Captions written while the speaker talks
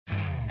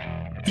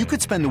You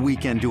could spend the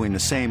weekend doing the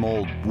same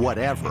old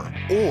whatever,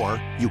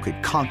 or you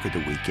could conquer the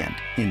weekend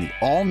in the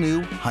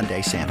all-new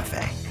Hyundai Santa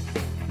Fe.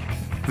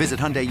 Visit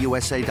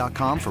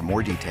HyundaiUSA.com for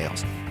more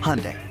details.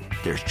 Hyundai,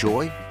 there's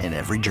joy in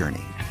every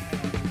journey.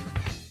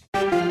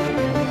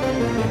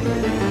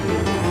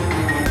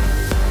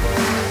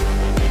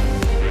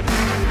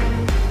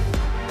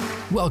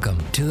 Welcome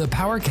to the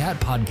PowerCat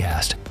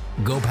Podcast,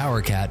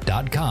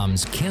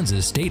 GoPowerCat.com's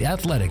Kansas State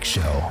Athletics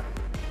Show.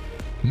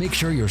 Make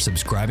sure you're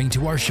subscribing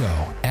to our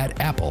show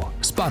at Apple,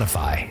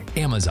 Spotify,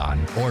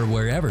 Amazon, or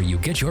wherever you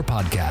get your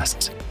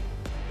podcasts.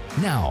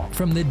 Now,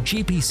 from the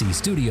GPC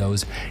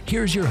studios,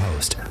 here's your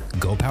host,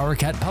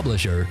 GoPowerCat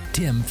publisher,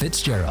 Tim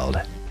Fitzgerald.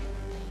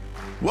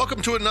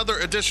 Welcome to another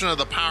edition of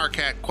the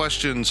PowerCat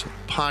Questions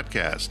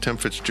Podcast. Tim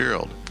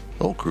Fitzgerald.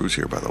 Old crew's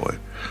here, by the way.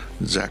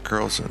 Zach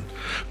Carlson.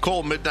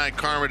 Cole Midnight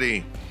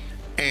Carmody.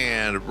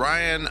 And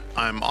Ryan,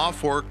 I'm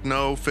off work.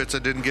 No, Fitz, I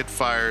didn't get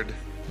fired.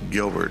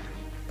 Gilbert.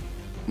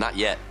 Not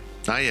yet.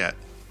 Not yet.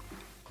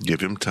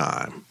 Give him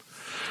time.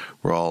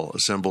 We're all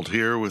assembled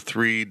here with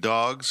three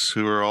dogs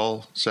who are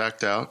all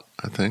sacked out,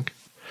 I think.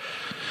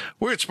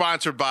 We're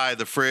sponsored by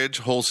The Fridge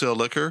Wholesale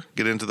Liquor.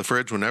 Get into The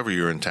Fridge whenever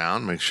you're in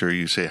town. Make sure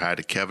you say hi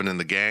to Kevin and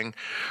the gang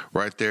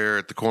right there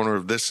at the corner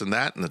of this and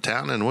that in the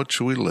town in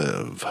which we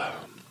live.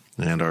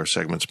 And our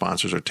segment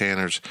sponsors are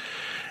Tanner's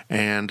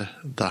and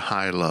the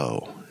High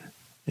Low.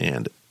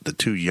 And the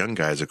two young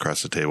guys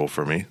across the table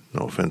from me,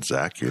 no offense,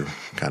 Zach, you're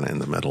kind of in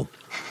the middle.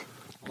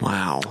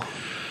 Wow.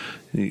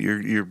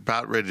 You're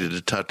about ready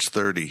to touch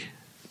 30.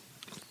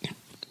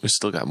 We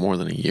still got more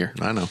than a year.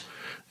 I know.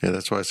 Yeah,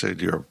 that's why I said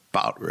you're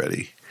about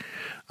ready.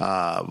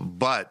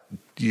 But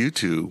you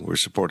two were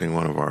supporting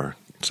one of our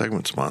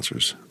segment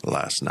sponsors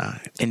last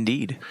night.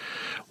 Indeed.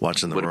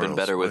 Watching the Would have been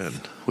better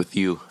with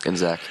you and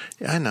Zach.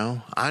 Yeah,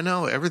 I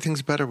know.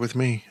 Everything's better with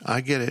me. I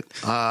get it.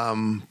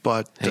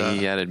 But hey,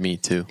 he added me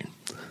too.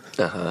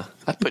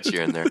 I put you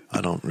in there.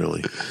 I don't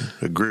really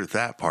agree with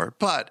that part.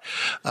 But,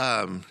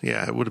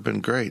 yeah, it would have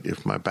been great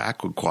if my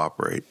back would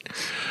cooperate.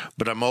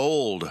 But I'm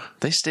old.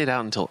 They stayed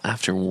out until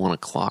after 1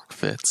 o'clock,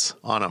 Fitz.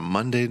 On a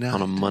Monday night?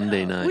 On a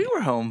Monday night. We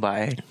were home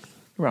by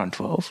around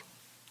 12.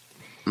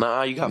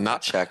 Nah, you got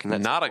not check, and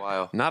that's not a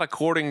while. Not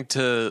according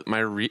to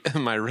my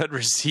my red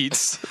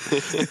receipts.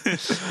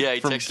 Yeah, he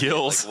from texted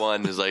Gills. me like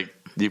one. Is like,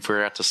 you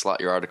forgot to slot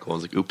your article. I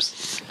was like,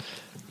 oops.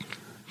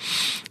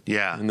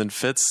 Yeah. And then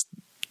Fitz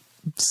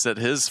set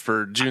his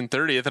for June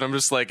 30th, and I'm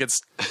just like, it's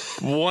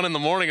 1 a.m.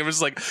 I'm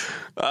just like,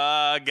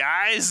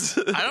 guys,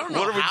 I don't know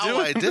what are we how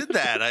doing? I did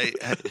that.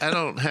 I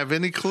don't have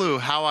any clue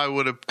how I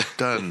would have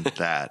done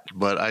that.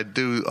 But I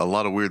do a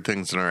lot of weird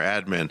things in our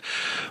admin.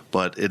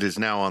 But it is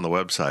now on the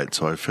website,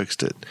 so I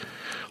fixed it.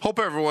 Hope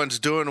everyone's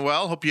doing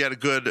well. Hope you had a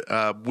good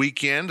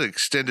weekend,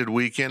 extended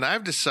weekend.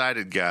 I've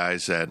decided,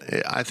 guys,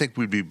 that I think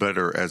we'd be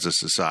better as a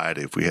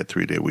society if we had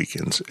 3-day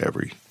weekends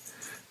every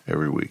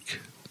week.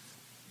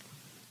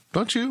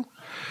 Don't you?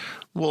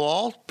 We'll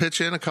all pitch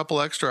in a couple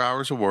extra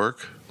hours of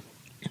work.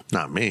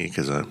 Not me,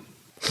 because I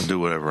do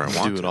whatever I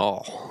want. Do it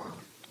all.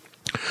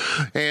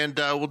 And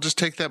we'll just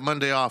take that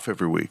Monday off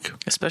every week.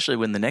 Especially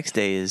when the next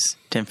day is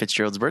Tim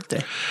Fitzgerald's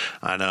birthday.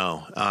 I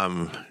know.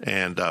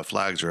 And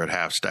flags are at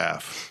half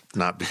staff.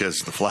 Not because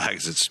of the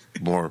flags, it's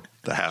more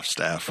the half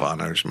staff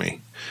honors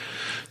me.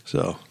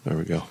 So there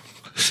we go.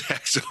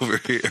 Zach's over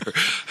here.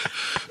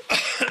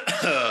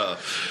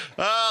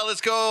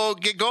 Let's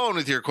get going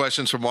with your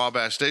questions from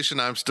Wabash Station.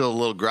 I'm still a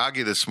little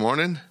groggy this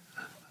morning.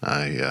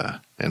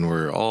 And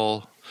we're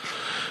all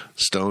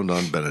stoned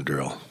on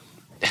Benadryl.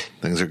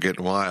 Things are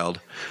getting wild.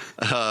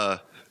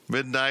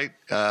 Midnight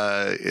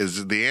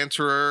is the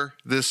answerer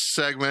this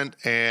segment,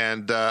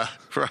 and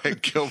Ryan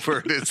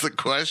Gilbert is the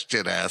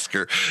question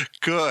asker.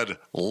 Good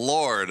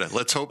Lord.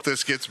 Let's hope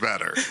this gets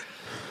better.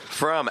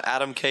 From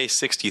Adam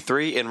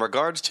K63, in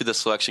regards to the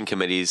selection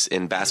committees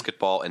in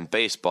basketball and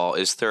baseball,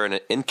 is there an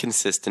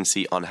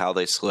inconsistency on how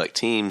they select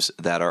teams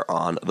that are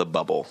on the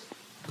bubble?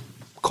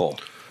 Cole.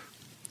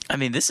 I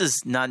mean, this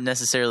is not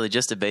necessarily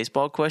just a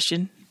baseball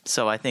question,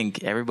 so I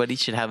think everybody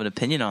should have an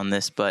opinion on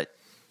this. But,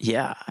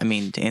 yeah, I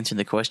mean, to answer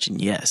the question,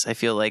 yes. I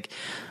feel like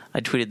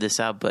I tweeted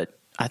this out, but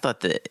I thought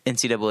the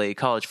NCAA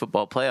College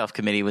Football Playoff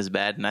Committee was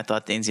bad, and I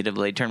thought the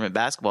NCAA Tournament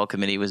Basketball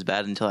Committee was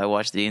bad until I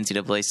watched the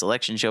NCAA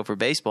Selection Show for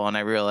baseball, and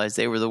I realized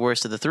they were the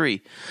worst of the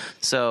three.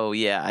 So,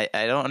 yeah,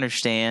 I don't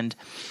understand.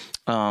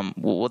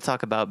 We'll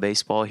talk about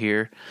baseball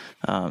here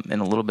in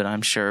a little bit,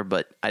 I'm sure,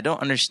 but I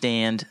don't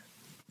understand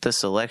the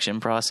selection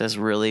process,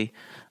 really.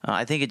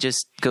 I think it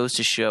just goes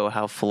to show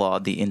how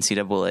flawed the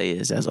NCAA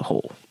is as a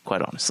whole,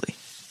 quite honestly.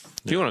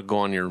 If you want to go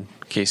on your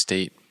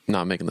K-State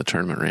not making the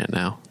tournament rant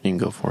now, you can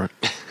go for it.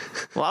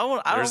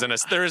 Well, there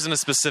isn't a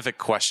specific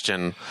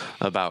question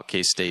about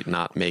K-State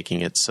not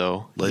making it,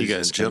 so ladies you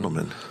guys and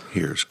gentlemen,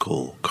 here's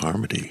Cole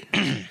Carmody.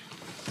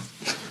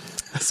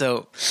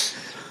 So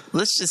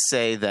let's just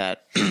say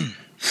that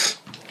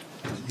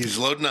He's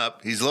loading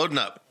up.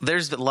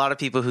 There's a lot of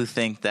people who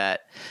think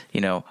that,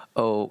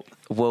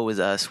 woe is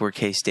us, we're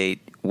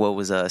K-State, woe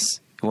is us,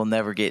 we'll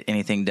never get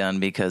anything done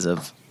because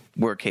of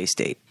we're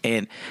K-State.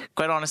 And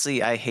quite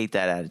honestly, I hate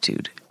that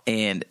attitude.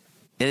 And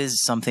it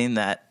is something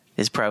that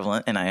is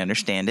prevalent, and I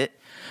understand it.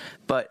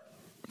 But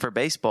for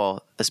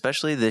baseball,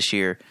 especially this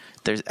year,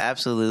 there's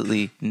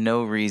absolutely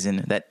no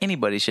reason that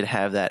anybody should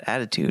have that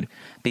attitude,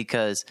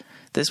 because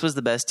this was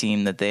the best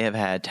team that they have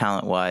had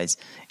talent-wise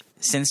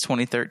since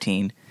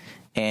 2013.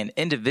 And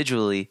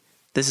individually,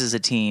 this is a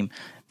team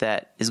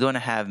that is going to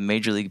have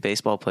Major League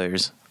Baseball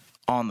players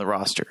on the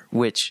roster,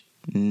 which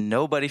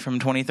nobody from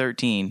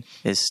 2013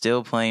 is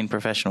still playing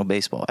professional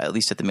baseball, at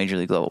least at the Major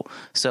League level.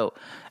 So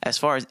as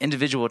far as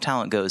individual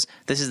talent goes,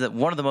 this is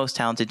one of the most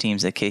talented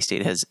teams that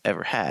K-State has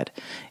ever had.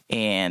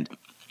 And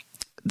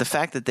the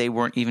fact that they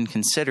weren't even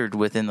considered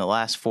within the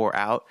last 4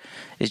 out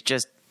is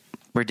just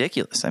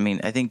ridiculous. I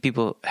mean, I think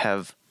people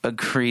have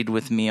agreed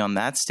with me on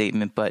that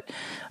statement, but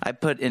I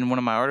put in one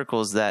of my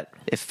articles that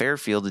if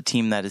Fairfield, a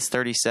team that is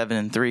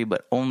 37-3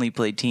 but only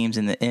played teams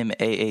in the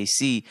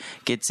MAAC,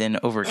 gets in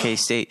over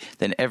K-State,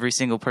 then every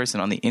single person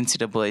on the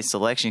NCAA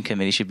selection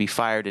committee should be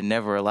fired and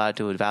never allowed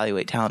to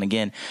evaluate talent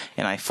again.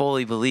 And I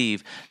fully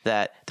believe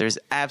that there's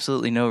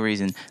absolutely no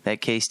reason that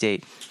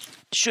K-State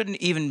shouldn't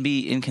even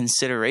be in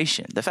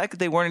consideration. The fact that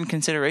they weren't in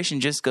consideration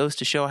just goes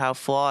to show how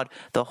flawed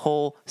the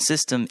whole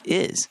system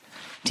is.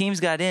 Teams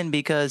got in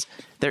because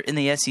they're in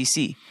the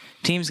SEC.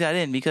 Teams got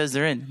in because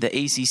they're in the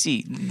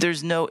ACC.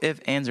 There's no ifs,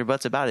 ands, or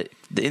buts about it.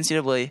 The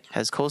NCAA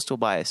has coastal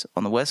bias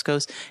on the West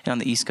Coast and on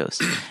the East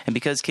Coast. And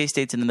because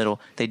K-State's in the middle,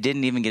 they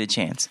didn't even get a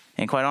chance.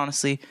 And quite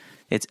honestly,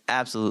 it's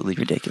absolutely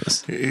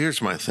ridiculous.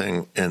 Here's my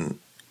thing in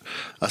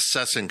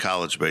assessing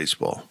college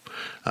baseball.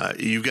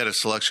 You've got a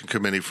selection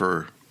committee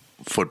for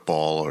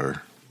football,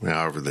 or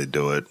however they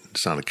do it.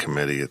 It's not a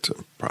committee.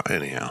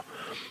 Anyhow.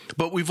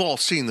 But we've all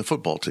seen the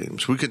football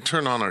teams. We can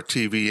turn on our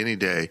TV any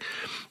day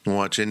and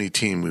watch any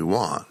team we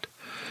want.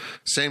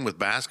 Same with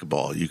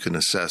basketball. You can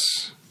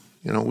assess,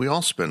 we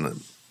all spend an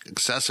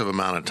excessive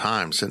amount of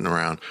time sitting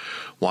around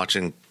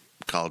watching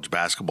college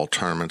basketball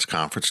tournaments,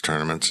 conference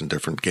tournaments, and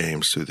different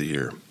games through the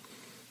year.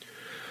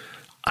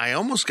 I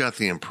almost got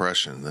the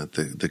impression that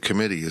the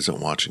committee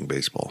isn't watching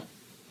baseball.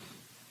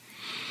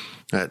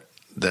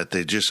 That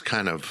they just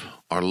kind of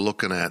are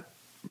looking at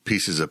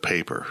pieces of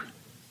paper.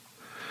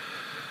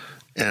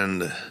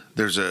 And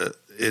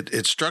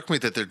it struck me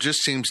that there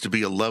just seems to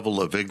be a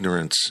level of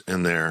ignorance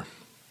in there.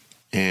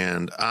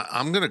 And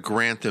I'm going to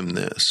grant them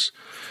this,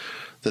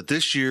 that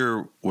this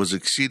year was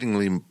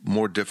exceedingly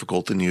more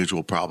difficult than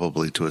usual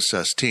probably to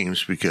assess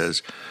teams,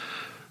 because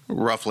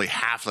roughly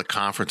half the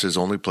conferences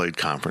only played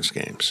conference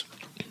games.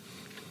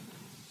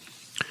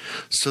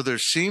 So there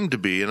seemed to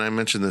be, and I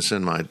mentioned this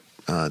in my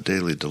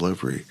daily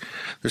delivery,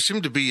 there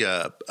seemed to be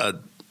an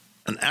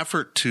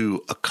effort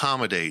to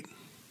accommodate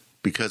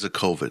because of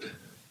COVID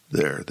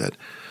there, that,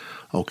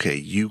 okay,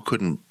 you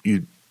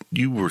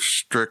were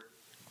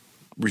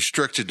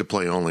restricted to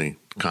play only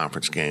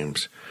conference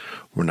games.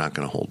 We're not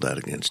going to hold that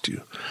against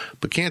you.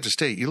 But Kansas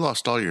State, you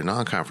lost all your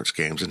non-conference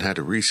games and had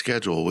to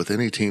reschedule with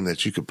any team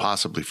that you could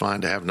possibly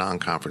find to have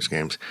non-conference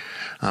games.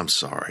 I'm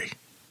sorry.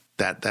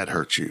 That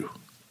hurt you.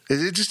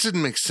 It just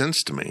didn't make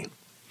sense to me.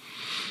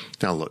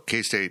 Now, look,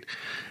 K-State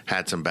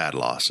had some bad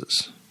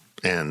losses.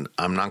 And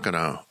I'm not going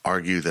to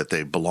argue that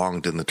they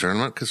belonged in the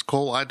tournament because,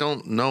 Cole, I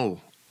don't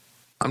know.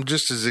 I'm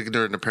just as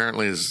ignorant,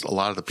 apparently, as a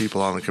lot of the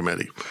people on the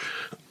committee.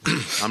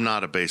 I'm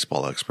not a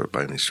baseball expert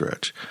by any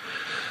stretch.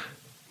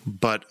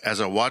 But as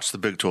I watched the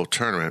Big 12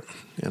 tournament,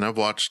 and I've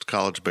watched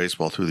college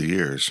baseball through the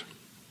years,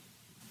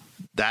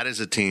 that is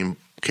a team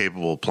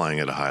capable of playing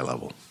at a high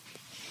level.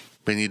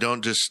 I mean, you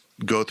don't just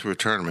go through a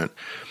tournament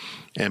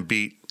and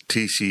beat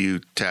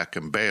TCU, Tech,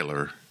 and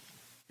Baylor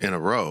in a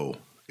row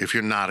if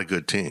you're not a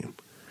good team.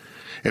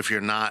 If you're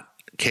not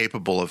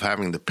capable of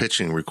having the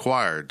pitching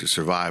required to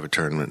survive a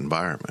tournament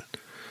environment.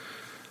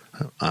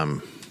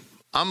 I'm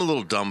a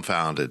little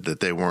dumbfounded that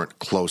they weren't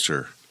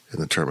closer in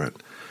the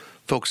tournament.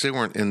 Folks, they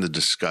weren't in the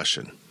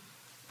discussion.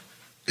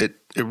 It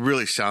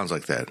really sounds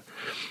like that.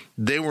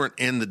 They weren't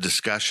in the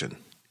discussion.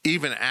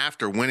 Even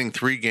after winning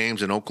 3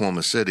 games in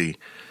Oklahoma City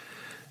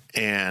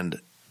and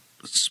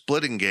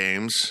splitting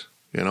games,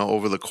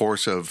 over the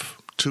course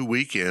of 2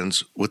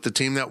 weekends with the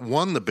team that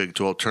won the Big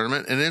 12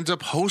 tournament and ends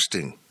up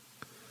hosting.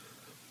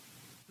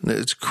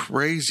 It's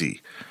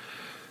crazy.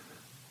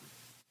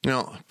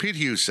 Pete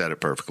Hughes said it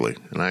perfectly,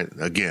 and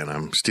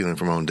I'm stealing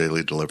from my own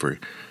daily delivery.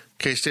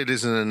 K-State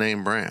isn't a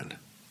name brand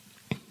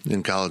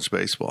in college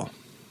baseball.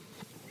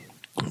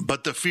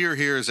 But the fear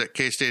here is that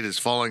K-State is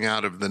falling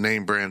out of the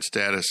name brand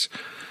status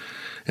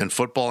in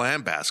football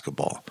and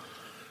basketball.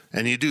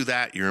 And you do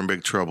that, you're in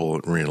big trouble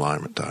at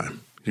realignment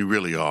time. You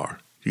really are.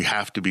 You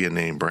have to be a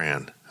name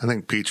brand. I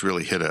think Pete's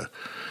really hit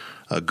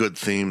a good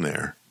theme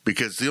there.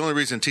 Because the only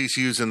reason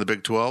TCU's in the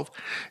Big 12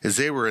 is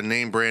they were a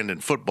name brand in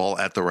football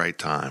at the right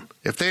time.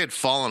 If they had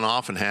fallen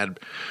off and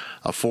had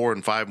a 4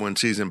 and 5 win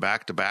season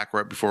back-to-back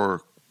right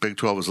before Big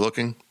 12 was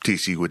looking,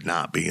 TCU would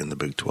not be in the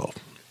Big 12.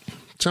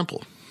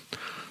 Simple.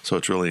 So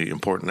it's really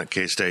important that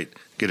K-State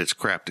get its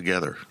crap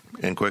together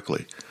and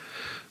quickly,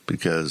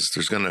 because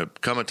there's going to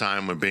come a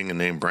time when being a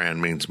name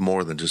brand means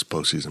more than just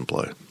postseason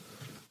play.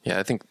 Yeah,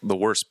 I think the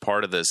worst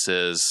part of this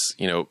is,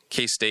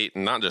 K-State,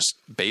 and not just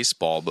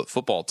baseball, but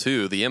football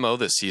too. The MO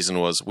this season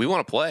was, we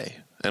want to play,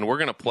 and we're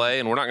going to play,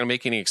 and we're not going to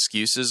make any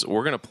excuses.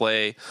 We're going to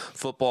play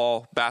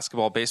football,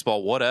 basketball,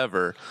 baseball,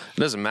 whatever. It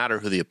doesn't matter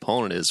who the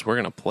opponent is. We're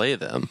going to play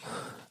them.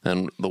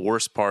 And the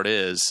worst part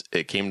is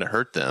it came to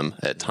hurt them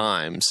at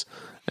times,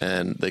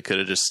 and they could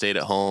have just stayed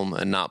at home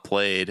and not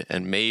played,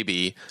 and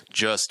maybe,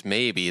 just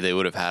maybe, they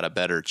would have had a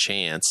better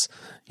chance,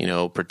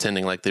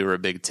 pretending like they were a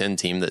Big Ten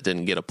team that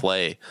didn't get to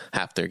play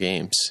half their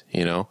games.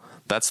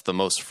 That's the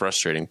most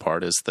frustrating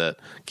part, is that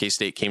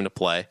K-State came to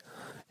play,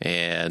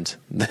 and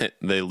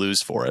they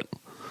lose for it.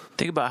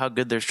 Think about how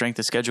good their strength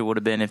of schedule would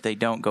have been if they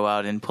don't go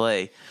out and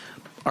play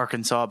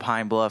Arkansas,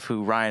 Pine Bluff,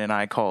 who Ryan and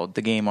I called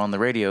the game on the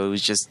radio. It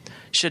was just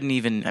shouldn't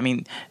even. I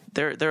mean,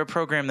 they're a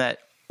program that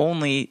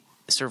only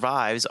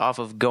survives off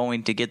of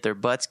going to get their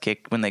butts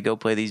kicked when they go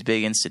play these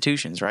big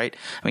institutions, right?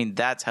 I mean,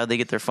 that's how they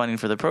get their funding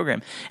for the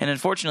program. And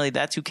unfortunately,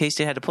 that's who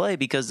K-State had to play,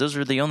 because those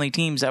were the only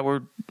teams that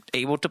were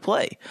able to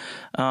play.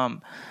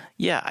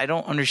 I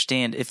don't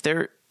understand if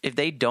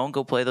they don't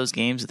go play those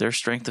games, their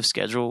strength of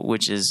schedule,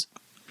 which is.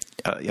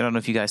 I don't know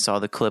if you guys saw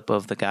the clip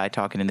of the guy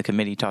talking in the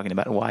committee talking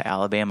about why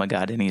Alabama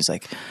got in. He's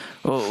like,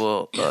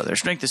 their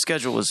strength of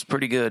schedule was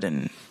pretty good.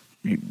 And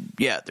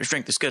their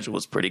strength of schedule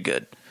was pretty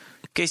good.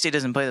 K-State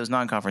doesn't play those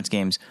non-conference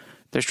games.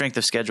 Their strength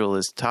of schedule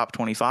is top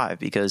 25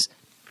 because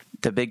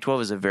the Big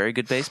 12 is a very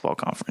good baseball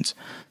conference.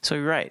 So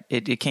you're right.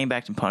 It came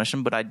back to punish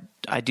them. But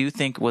I do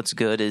think what's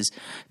good is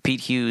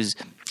Pete Hughes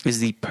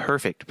is the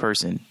perfect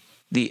person,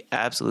 the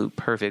absolute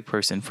perfect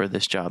person for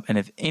this job. And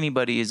if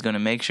anybody is going to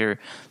make sure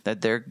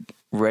that they're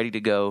ready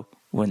to go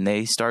when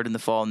they start in the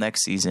fall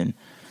next season,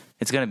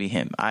 it's going to be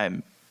him.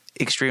 I'm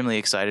extremely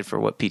excited for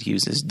what Pete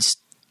Hughes is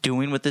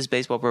doing with this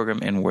baseball program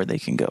and where they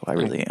can go. I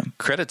really am.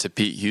 Credit to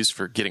Pete Hughes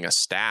for getting a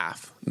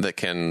staff that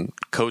can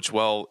coach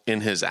well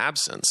in his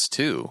absence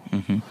too.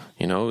 Mm-hmm.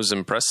 It was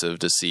impressive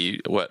to see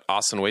what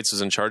Austin Waits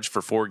was in charge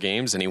for 4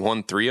 games and he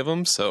won 3 of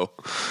them. So,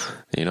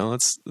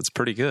 it's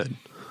pretty good.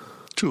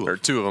 2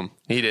 of them.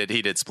 He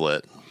did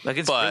split.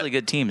 Against really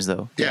good teams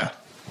though. Yeah.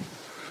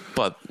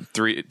 But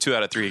 2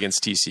 out of 3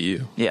 against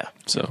TCU. Yeah.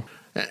 So,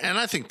 and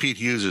I think Pete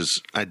Hughes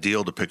is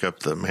ideal to pick up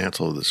the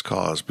mantle of this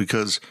cause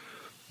because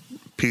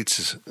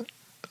Pete's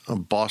a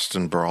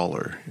Boston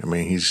brawler. I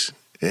mean,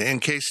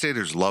 and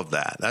K-Staters love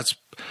that. That's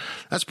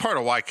part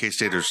of why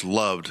K-Staters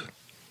loved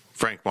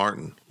Frank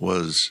Martin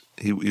was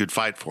he would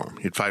fight for him.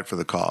 He'd fight for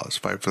the cause,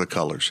 fight for the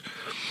colors.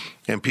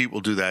 And Pete will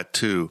do that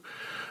too.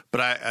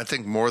 But I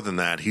think more than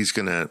that, he's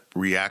going to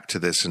react to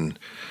this and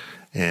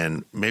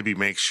maybe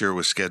make sure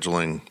with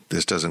scheduling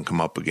this doesn't come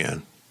up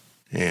again.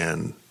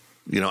 And,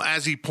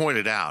 as he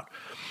pointed out,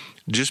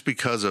 just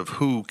because of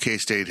who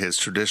K-State has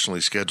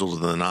traditionally scheduled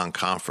in the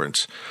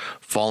non-conference,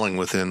 falling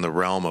within the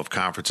realm of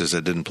conferences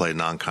that didn't play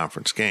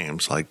non-conference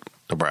games, like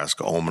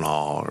Nebraska,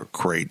 Omaha, or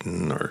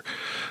Creighton, or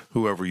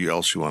whoever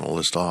else you want to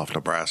list off,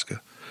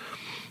 Nebraska,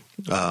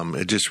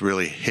 it just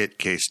really hit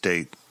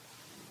K-State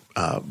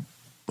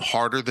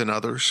harder than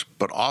others,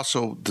 but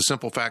also the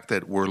simple fact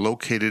that we're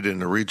located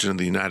in a region of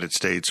the United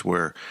States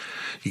where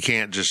you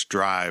can't just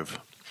drive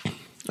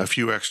a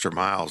few extra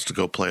miles to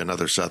go play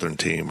another Southern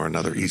team or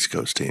another East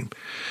Coast team.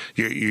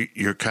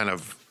 You're kind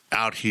of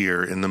out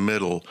here in the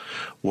middle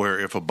where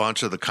if a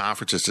bunch of the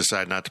conferences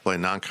decide not to play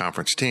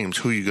non-conference teams,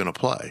 who are you going to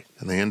play?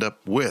 And they end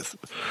up with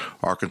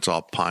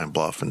Arkansas, Pine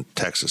Bluff, and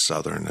Texas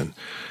Southern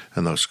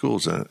and those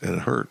schools, and it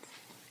hurt.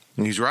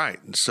 And he's right.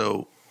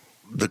 So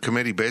the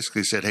committee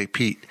basically said, hey,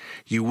 Pete,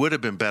 you would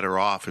have been better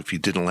off if you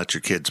didn't let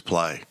your kids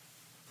play.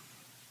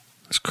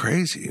 It's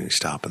crazy when you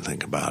stop and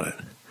think about it.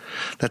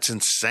 That's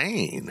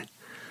insane.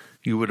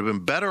 You would have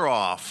been better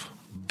off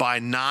by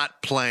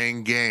not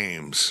playing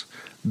games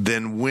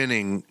than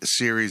winning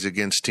series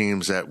against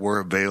teams that were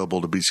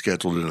available to be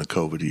scheduled in a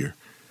COVID year.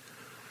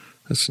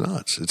 It's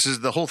nuts. It's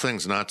just, the whole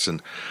thing's nuts,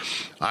 and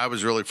I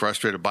was really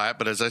frustrated by it.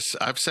 But as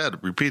I've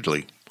said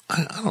repeatedly,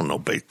 I don't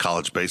know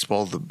college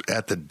baseball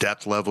at the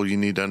depth level you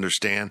need to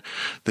understand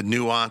the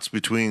nuance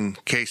between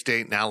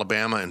K-State and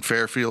Alabama and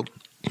Fairfield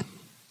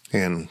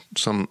and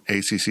some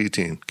ACC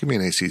team. Give me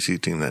an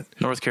ACC team that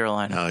North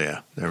Carolina. Oh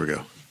yeah, there we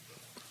go.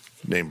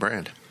 Name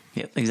brand.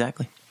 Yep,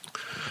 exactly.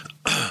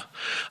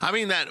 I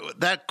mean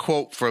that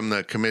quote from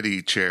the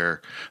committee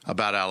chair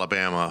about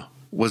Alabama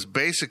was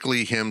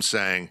basically him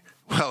saying,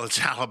 "Well, it's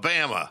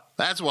Alabama.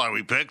 That's why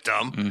we picked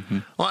them." Mm-hmm.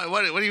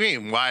 What do you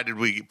mean? Why did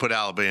we put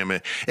Alabama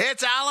in?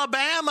 It's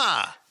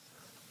Alabama.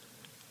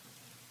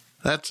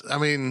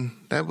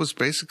 That was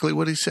basically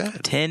what he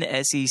said.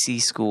 10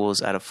 SEC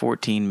schools out of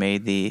 14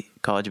 made the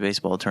college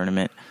baseball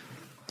tournament.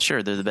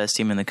 Sure, they're the best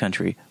team in the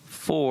country.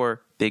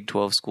 4 Big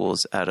 12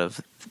 schools out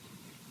of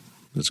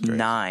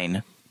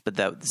 9, but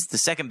that was the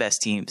second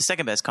best team, the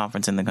second best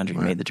conference in the country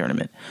made the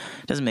tournament.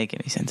 Doesn't make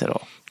any sense at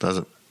all.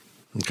 Doesn't.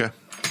 Okay.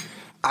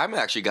 I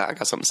got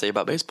something to say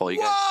about baseball. You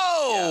guys,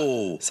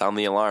 Whoa! Sound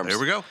the alarms. There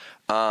we go.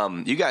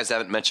 You guys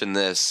haven't mentioned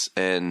this,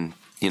 and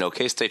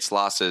K-State's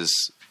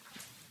losses.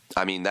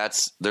 I mean,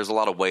 there's a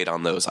lot of weight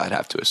on those. I'd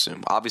have to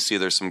assume. Obviously,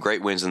 there's some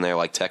great wins in there,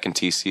 like Tech and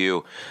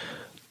TCU.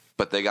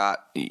 but they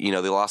got, they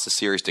lost a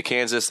series to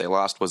Kansas. They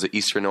lost, was it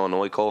Eastern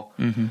Illinois, Cole?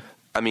 Mm-hmm.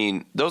 I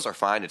mean, those are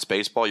fine. It's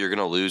baseball. You're going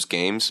to lose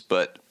games,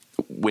 but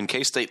when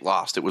K-State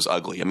lost, it was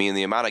ugly. I mean,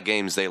 the amount of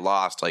games they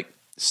lost, like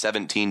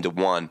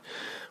 17-1.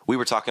 We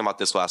were talking about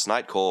this last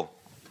night, Cole.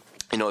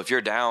 If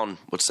you're down,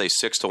 let's say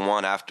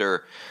 6-1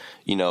 after,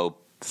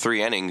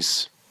 3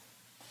 innings,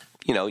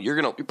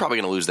 you're probably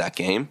going to lose that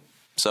game.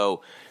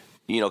 So,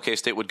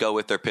 K-State would go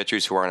with their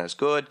pitchers who aren't as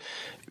good.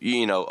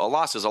 A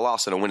loss is a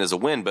loss and a win is a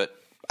win, but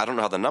I don't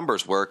know how the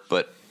numbers work,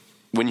 but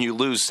when you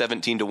lose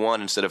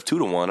 17-1 instead of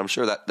 2-1, I'm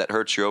sure that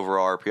hurts your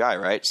overall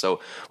RPI, right?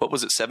 So what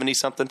was it,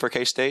 70-something for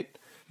K-State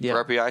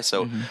for RPI?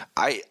 So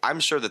I'm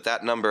sure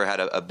that number had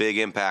a big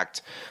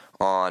impact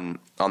on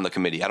the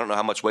committee. I don't know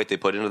how much weight they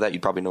put into that. You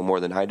probably know more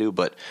than I do,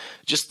 but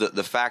just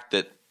the fact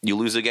that you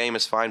lose a game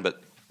is fine,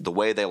 but the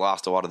way they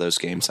lost a lot of those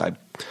games, I'd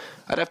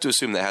have to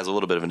assume that has a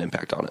little bit of an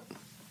impact on it.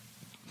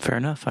 Fair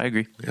enough. I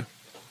agree. Yeah.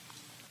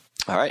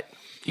 All right.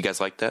 You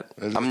guys like that?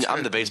 I'm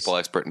the baseball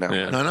expert now.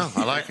 Yeah. No,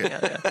 I like it.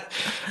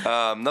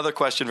 Another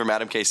question from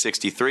Adam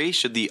K63.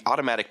 Should the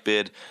automatic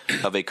bid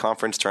of a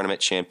conference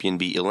tournament champion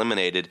be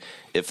eliminated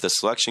if the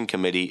selection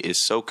committee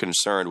is so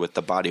concerned with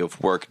the body of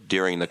work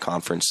during the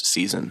conference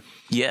season?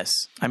 Yes.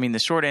 I mean, the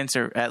short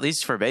answer, at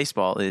least for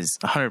baseball, is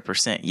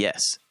 100%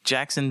 yes.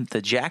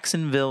 The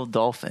Jacksonville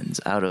Dolphins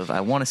out of,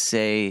 I want to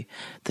say,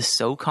 the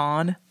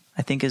SoCon,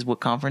 I think is what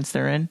conference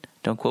they're in.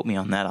 Don't quote me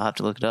on that. I'll have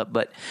to look it up.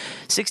 But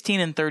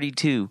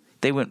 16-32.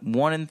 They went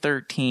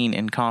 1-13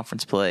 in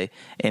conference play,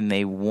 and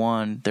they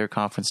won their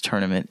conference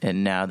tournament,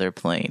 and now they're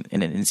playing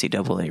in an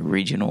NCAA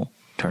regional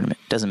tournament.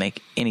 Doesn't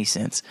make any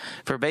sense.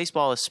 For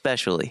baseball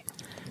especially,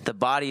 the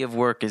body of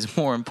work is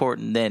more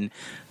important than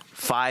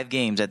 5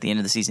 games at the end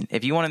of the season.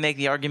 If you want to make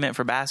the argument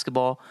for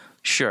basketball,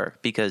 sure,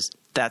 because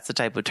that's the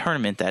type of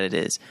tournament that it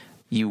is.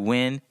 You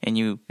win and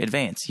you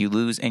advance. You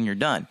lose and you're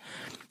done.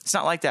 It's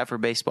not like that for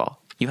baseball.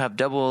 You have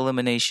double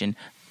elimination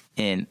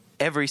in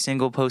every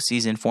single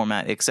postseason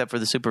format except for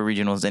the super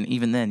regionals, and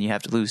even then you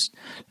have to lose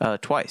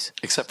twice.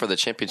 Except for the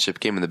championship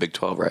game in the Big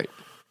 12, right?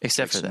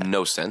 Except for that.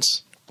 No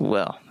sense.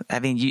 Well, I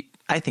mean,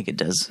 I think it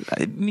does.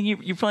 I mean,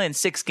 you're playing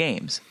 6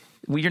 games.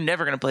 You're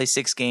never going to play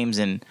 6 games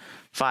in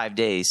 5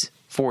 days,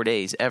 4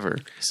 days, ever.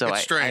 So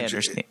It's strange.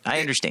 I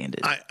understand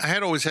it. I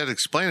had always had to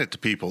explain it to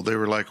people. They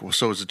were like, well,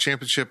 so is the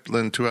championship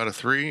then 2 out of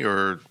 3,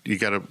 or you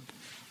got to,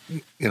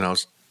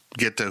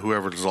 get to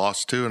whoever's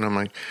lost to? And I'm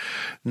like,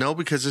 no,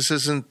 because this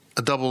isn't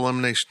a double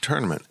elimination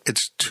tournament.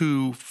 It's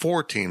 2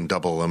 4-team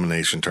double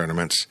elimination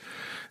tournaments,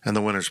 and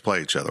the winners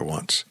play each other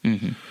once.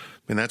 Mm-hmm. I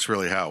mean, that's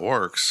really how it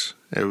works.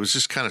 It was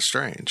just kind of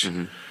strange. Mm-hmm.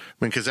 I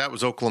mean, because that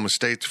was Oklahoma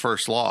State's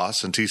first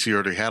loss, and TCU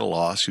already had a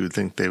loss. You would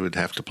think they would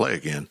have to play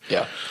again.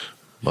 Yeah.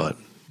 But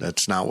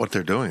that's not what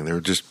they're doing.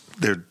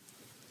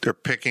 They're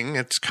picking.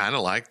 It's kind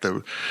of like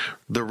the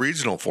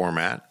regional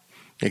format,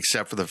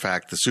 except for the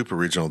fact the super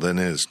regional then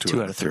is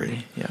 2 out of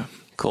 3. Yeah.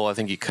 Cole, I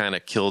think you kind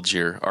of killed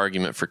your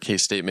argument for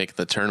K-State making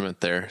the tournament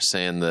there,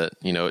 saying that,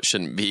 it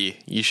shouldn't be,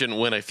 you shouldn't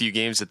win a few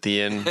games at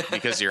the end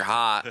because you're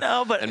hot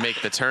and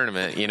make the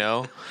tournament,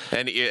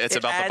 And it's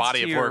about the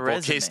body of work.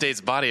 Well,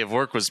 K-State's body of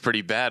work was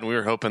pretty bad, and we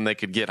were hoping they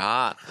could get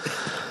hot.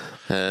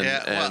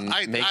 And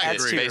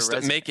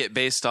make it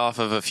based off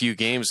of a few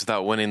games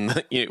without winning,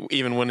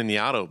 even winning the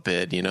auto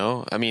bid.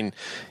 I mean,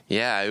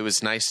 yeah, it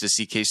was nice to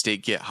see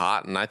K-State get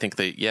hot, and I think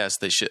they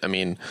should. I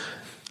mean,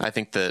 I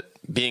think that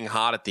being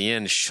hot at the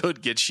end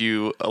should get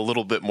you a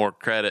little bit more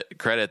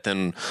credit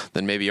than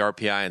maybe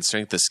RPI and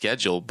strength of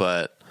schedule.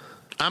 But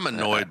I'm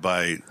annoyed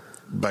by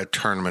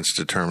tournaments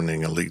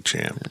determining a league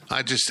champ.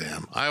 I just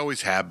am. I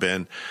always have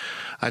been.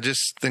 I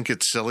just think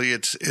it's silly.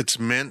 It's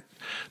meant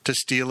to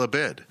steal a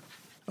bid.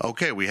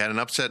 Okay, we had an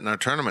upset in our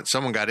tournament.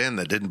 Someone got in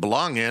that didn't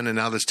belong in, and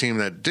now this team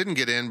that didn't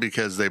get in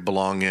because they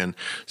belong in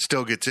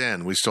still gets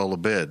in. We stole a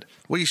bid.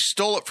 We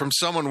stole it from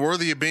someone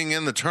worthy of being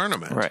in the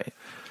tournament. Right.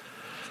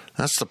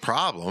 That's the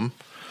problem.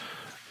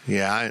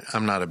 Yeah,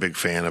 I'm not a big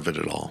fan of it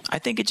at all. I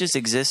think it just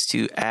exists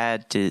to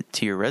add to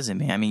your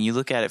resume. I mean, you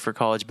look at it for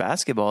college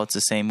basketball, it's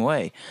the same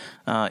way.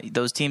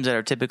 Those teams that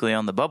are typically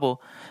on the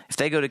bubble, if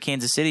they go to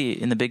Kansas City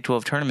in the Big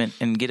 12 tournament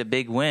and get a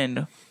big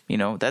win,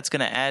 that's going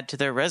to add to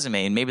their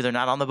resume. And maybe they're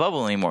not on the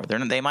bubble anymore.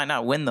 They might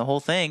not win the whole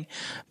thing,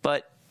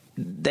 but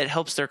that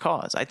helps their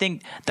cause. I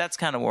think that's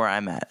kind of where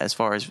I'm at as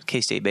far as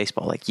K-State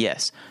baseball. Like,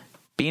 yes,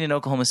 being in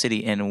Oklahoma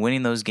City and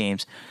winning those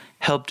games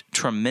helped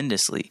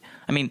tremendously.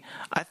 I mean,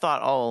 I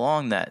thought all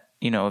along that,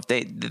 if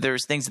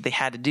there's things that they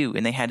had to do,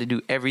 and they had to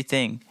do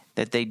everything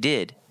that they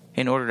did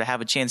in order to have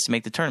a chance to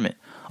make the tournament.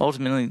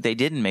 Ultimately, they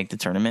didn't make the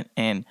tournament,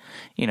 and,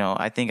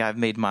 I think I've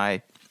made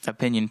my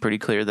opinion pretty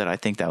clear that I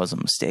think that was a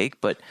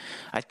mistake. But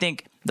I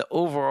think the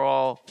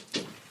overall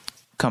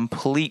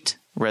complete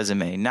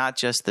resume, not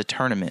just the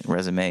tournament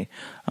resume,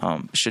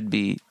 should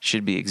be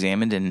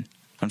examined, and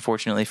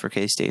unfortunately for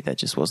K-State, that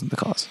just wasn't the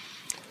cause.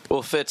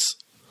 Well, Fitz,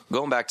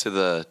 going back to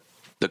the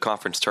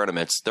conference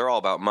tournaments, they're all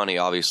about money,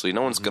 obviously.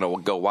 No one's going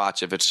to go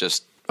watch if it's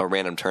just a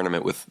random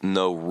tournament with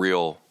no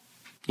real,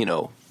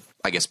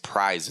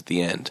 prize at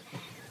the end.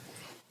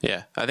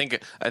 Yeah, I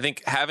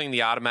think having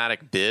the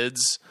automatic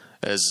bids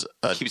as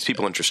a Keeps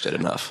people interested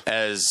enough.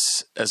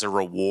 as a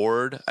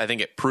reward. I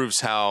think it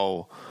proves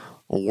how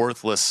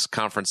worthless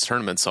conference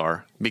tournaments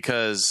are,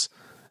 because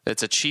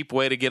it's a cheap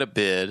way to get a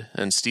bid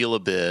and steal a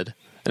bid.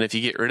 And if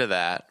you get rid of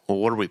that, well,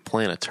 what are we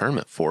playing a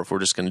tournament for if we're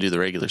just going to do the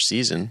regular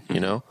season? You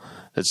know,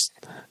 it's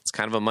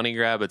kind of a money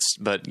grab.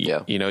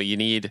 You know, you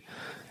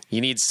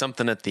need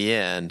something at the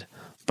end.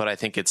 But I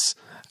think it's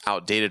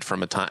outdated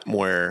from a time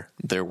where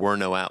there were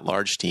no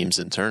at-large teams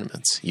in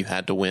tournaments. You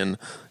had to win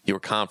your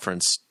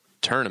conference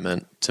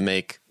tournament to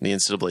make the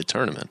NCAA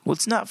tournament. Well,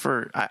 it's not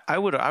for. I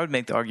would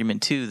make the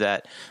argument too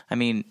that, I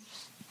mean,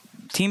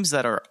 teams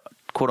that are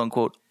quote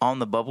unquote on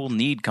the bubble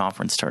need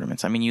conference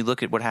tournaments. I mean, you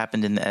look at what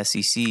happened in the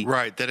SEC,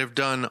 right? That have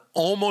done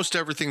almost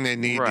everything they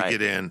need to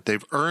get in.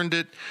 They've earned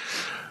it,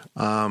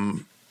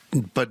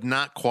 but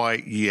not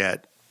quite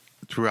yet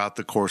throughout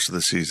the course of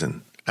the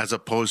season, as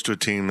opposed to a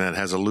team that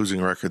has a losing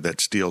record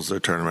that steals their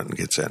tournament and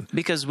gets in.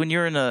 Because when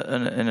you're in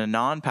a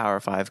non-Power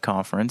 5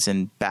 conference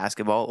in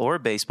basketball or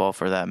baseball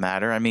for that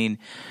matter, I mean,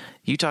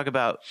 you talk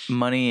about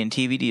money and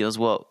TV deals.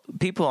 Well,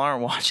 people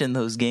aren't watching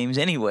those games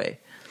anyway.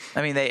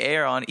 I mean, they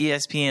air on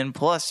ESPN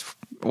Plus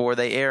or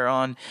they air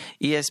on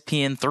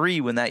ESPN 3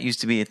 when that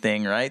used to be a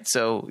thing, right?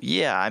 So,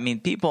 yeah, I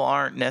mean, people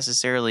aren't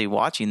necessarily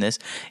watching this.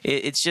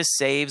 It just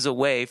saves a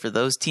way for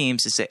those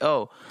teams to say,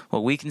 oh,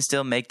 well, we can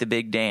still make the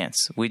big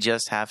dance. We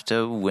just have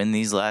to win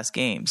these last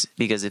games,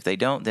 because if they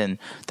don't, then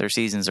their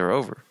seasons are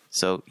over.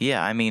 So,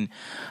 yeah, I mean,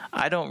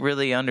 I don't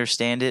really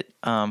understand it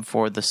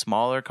for the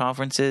smaller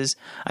conferences.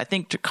 I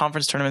think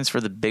conference tournaments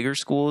for the bigger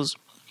schools,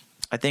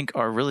 I think,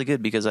 are really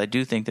good, because I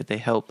do think that they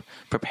help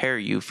prepare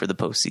you for the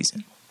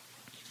postseason.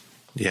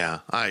 Yeah,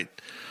 I'm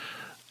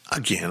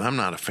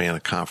not a fan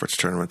of conference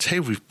tournaments.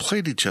 Hey, we've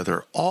played each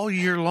other all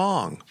year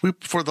long.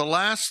 For the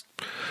last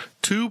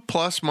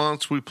 2+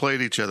 months, we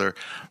played each other.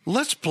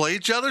 Let's play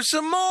each other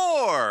some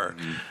more.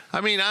 Mm-hmm. I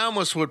mean, I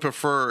almost would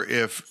prefer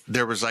if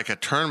there was like a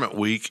tournament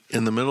week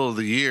in the middle of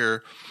the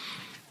year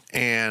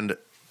and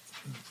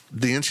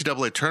the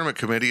NCAA tournament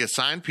committee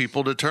assigned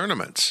people to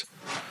tournaments.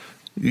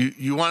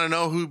 You want to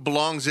know who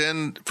belongs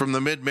in from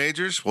the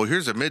mid-majors? Well,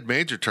 here's a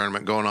mid-major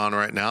tournament going on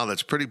right now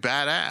that's pretty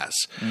badass.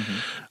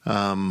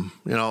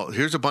 Mm-hmm.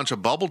 Here's a bunch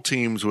of bubble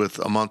teams with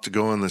a month to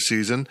go in the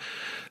season.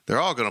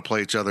 They're all going to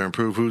play each other and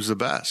prove who's the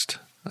best.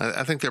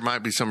 I think there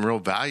might be some real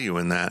value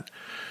in that.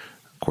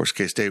 Of course,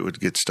 K-State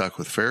would get stuck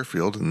with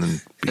Fairfield and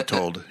then be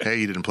told, hey,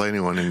 you didn't play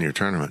anyone in your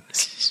tournament.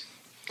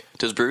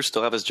 Does Bruce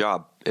still have his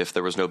job if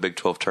there was no Big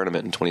 12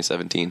 tournament in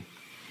 2017?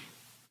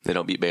 They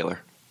don't beat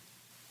Baylor.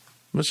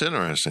 That's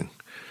interesting.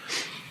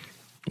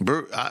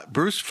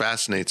 Bruce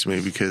fascinates me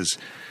because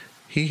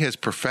he has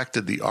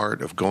perfected the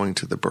art of going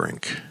to the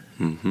brink.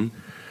 Mm-hmm.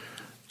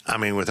 I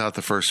mean, without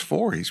the first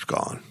four, he's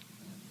gone.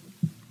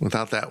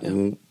 Without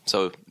that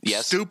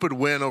stupid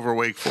win over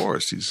Wake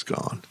Forest, he's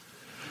gone.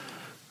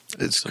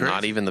 It's crazy.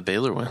 Not even the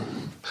Baylor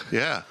win.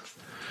 Yeah.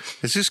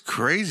 It's just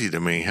crazy to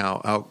me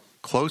how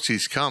close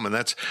he's come.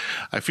 And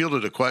I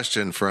fielded a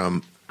question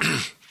from,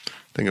 I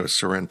think it was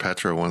Seren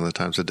Petra one of the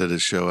times I did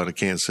his show out of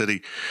Kansas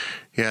City.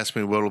 He asked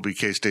me what will be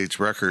K-State's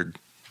record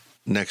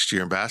next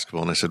year in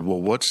basketball. And I said,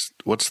 well,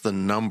 what's the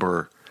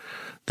number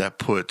that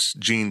puts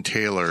Gene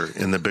Taylor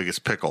in the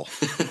biggest pickle?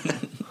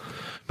 I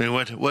mean,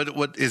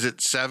 what is it,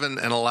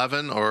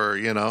 7-11 or,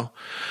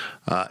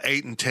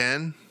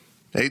 8-10?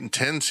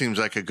 8-10 seems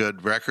like a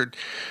good record.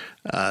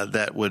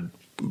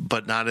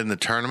 But not in the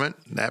tournament.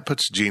 That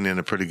puts Gene in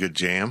a pretty good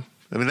jam.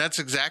 I mean, that's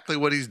exactly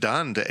what he's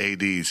done to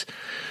ADs.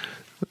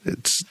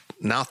 It's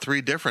now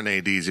 3 different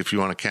ADs if you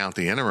want to count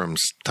the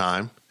interims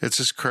time. It's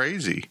just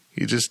crazy.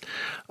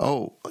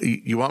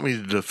 You want me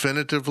to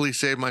definitively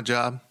save my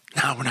job?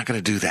 No, we're not going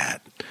to do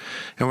that.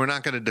 And we're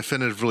not going to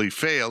definitively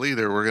fail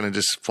either. We're going to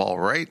just fall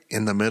right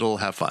in the middle,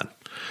 have fun.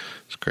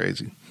 It's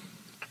crazy.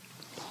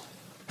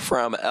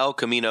 From El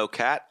Camino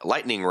Cat,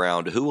 lightning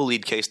round. Who will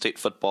lead K-State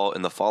football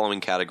in the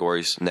following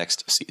categories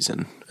next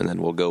season? And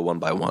then we'll go one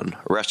by one.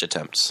 Rush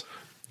attempts.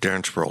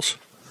 Darren Sproles.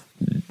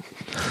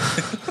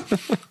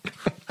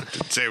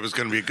 Didn't say it was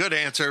going to be a good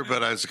answer,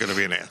 but it's going to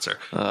be an answer.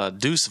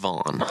 Deuce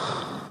Vaughn.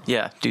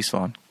 Yeah, Deuce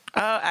Vaughn.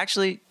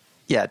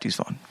 Deuce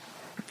Vaughn.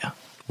 Yeah.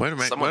 Wait a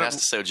minute. Someone has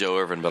to say Joe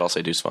Irvin, but I'll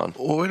say Deuce Vaughn.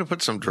 Well, way to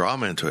put some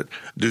drama into it.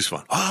 Deuce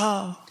Vaughn.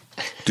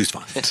 Deuce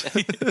Vaughn.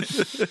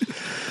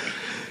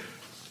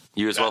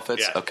 You as well,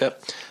 Fitz? Yeah. Okay.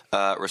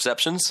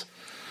 Receptions?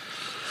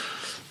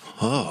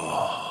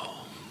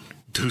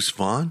 Deuce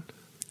Vaughn?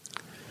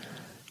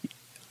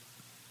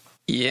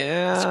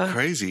 Yeah. That's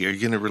crazy. Are you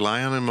going to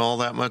rely on him all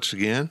that much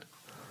again?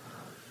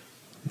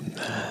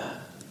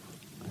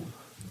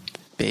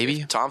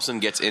 Maybe. If Thompson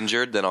gets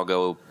injured, then I'll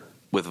go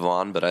with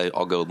Vaughn, but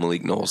I'll go with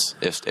Malik Knowles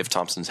if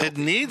Thompson's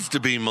healthy. It needs to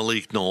be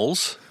Malik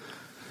Knowles.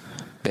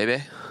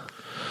 Baby?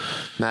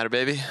 Matter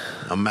Baby?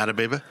 I'm Matter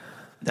Baby.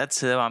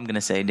 That's who I'm going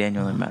to say,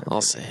 Daniel and Matter.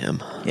 I'll say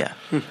him. Yeah.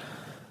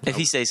 If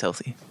he stays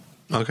healthy.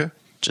 Okay.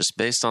 Just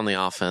based on the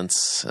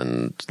offense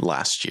and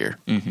last year.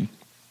 Mm-hmm.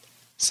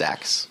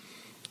 Sacks.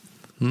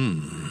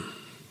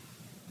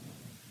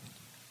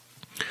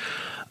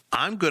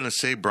 I'm going to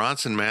say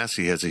Bronson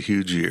Massey has a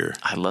huge year.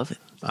 I love it.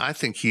 I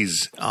think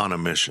he's on a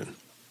mission.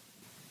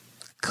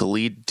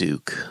 Khalid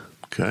Duke.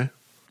 Okay.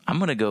 I'm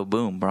going to go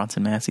boom,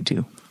 Bronson Massey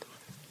too.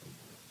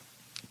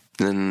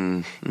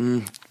 Then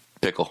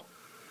Pickle.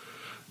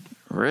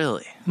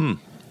 Really? And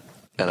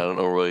I don't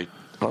know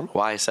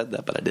why I said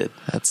that, but I did.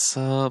 That's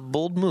a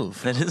bold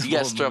move. That is You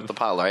guys bold stir move. up the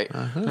pile, right?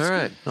 All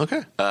right.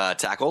 Okay.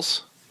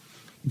 Tackles.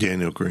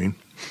 Daniel Green.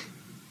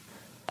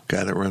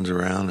 Guy that runs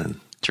around, and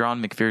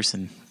Jerron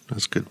McPherson.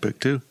 that's a good pick,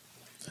 too.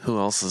 Who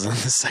else is in the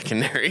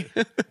secondary?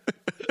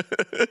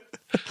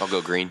 I'll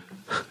go Green.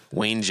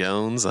 Wayne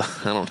Jones. I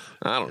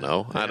don't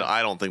know.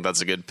 I don't think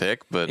that's a good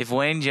pick, but If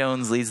Wayne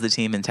Jones leads the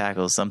team in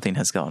tackles, something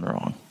has gone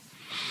wrong.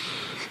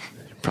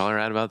 you're probably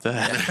right about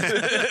that.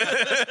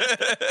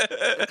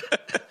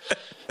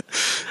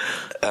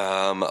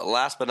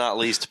 Last but not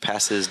least,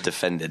 passes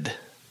defended.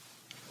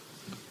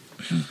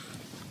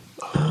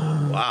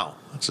 Wow.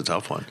 That's a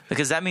tough one.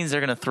 Because that means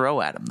they're going to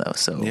throw at him, though.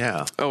 So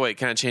Yeah. Oh wait,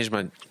 can I change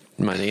my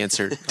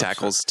answer?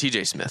 Tackles.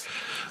 TJ Smith.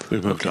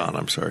 We've moved on.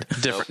 I'm sorry.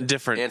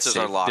 Different Answers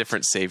are locked.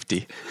 different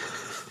safety.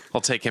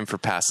 I'll take him for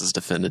passes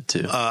defended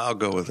too. I'll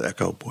go with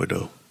Echo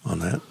Boydo on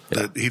that.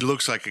 He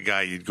looks like a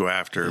guy you'd go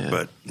after,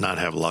 but not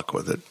have luck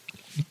with it.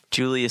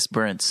 Julius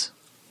Brents.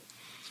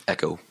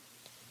 Echo.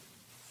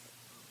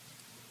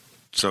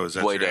 So is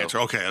that Boydo. your answer?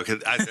 Okay.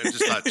 I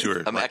just thought you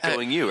were. I'm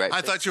echoing you, right?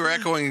 I thought you were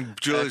echoing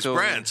Julius Echoing.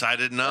 Brents. I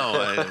didn't know.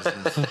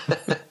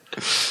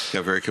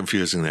 Got very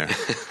confusing there.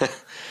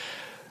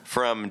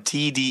 From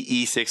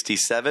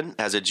TDE67,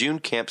 has a June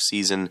camp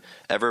season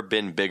ever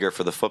been bigger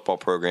for the football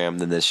program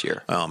than this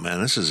year? Oh man,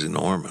 this is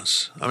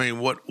enormous. I mean,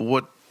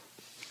 what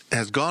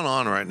has gone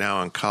on right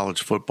now in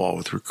college football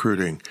with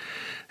recruiting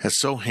has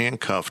so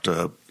handcuffed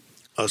a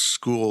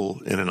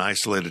school in an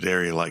isolated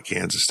area like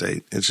Kansas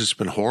State. It's just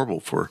been horrible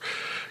for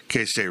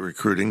K-State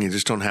recruiting. You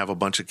just don't have a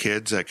bunch of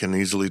kids that can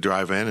easily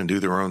drive in and do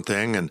their own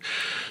thing and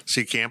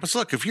see campus.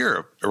 Look, if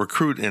you're a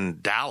recruit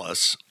in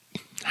Dallas,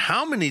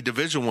 how many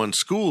Division I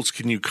schools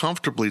can you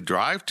comfortably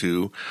drive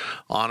to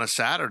on a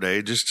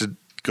Saturday just to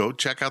go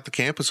check out the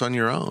campus on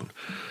your own?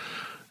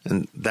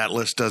 And that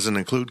list doesn't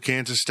include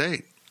Kansas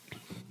State.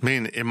 I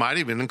mean, it might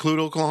even include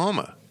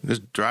Oklahoma.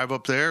 Just drive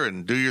up there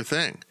and do your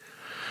thing.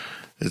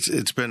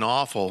 It's been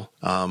awful.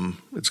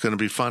 It's going to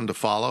be fun to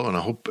follow, and I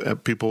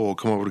hope people will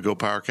come over to Go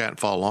Power Cat and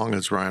follow along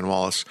as Ryan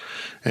Wallace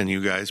and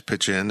you guys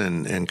pitch in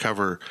and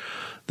cover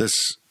this,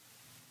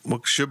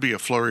 what should be a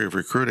flurry of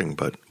recruiting.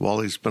 But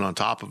Wally's been on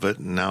top of it,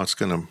 and now it's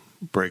going to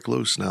break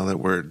loose now that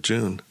we're at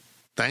June.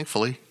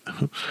 Thankfully,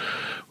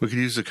 we could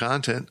use the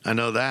content. I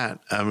know that.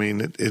 I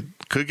mean, it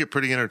could get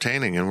pretty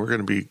entertaining, and we're going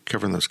to be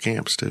covering those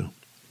camps too.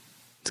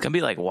 It's going to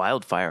be like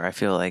wildfire, I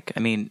feel like. I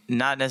mean,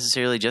 not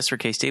necessarily just for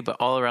K-State, but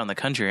all around the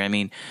country. I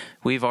mean,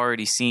 we've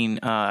already seen,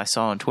 I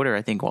saw on Twitter,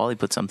 I think Wally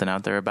put something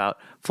out there about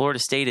Florida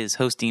State is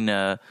hosting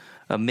a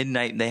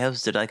midnight, they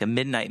hosted like a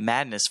midnight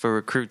madness for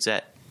recruits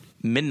at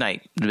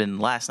midnight. And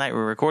last night we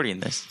were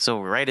recording this.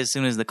 So right as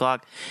soon as the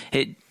clock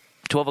hit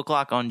 12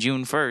 o'clock on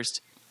June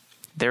 1st,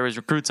 there was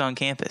recruits on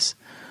campus,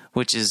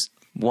 which is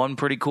one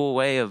pretty cool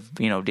way of,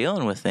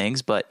 dealing with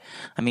things. But,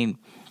 I mean,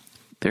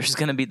 there's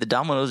going to be, the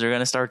dominoes are going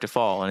to start to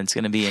fall, and it's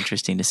going to be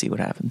interesting to see what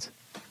happens.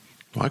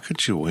 Why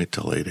couldn't you wait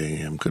till 8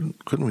 a.m.?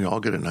 Couldn't we all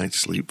get a night's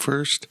sleep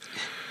first?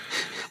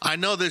 I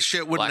know this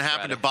shit wouldn't Black happen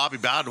Friday. if Bobby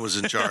Bowden was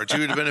in charge. He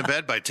would have been in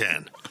bed by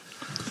 10.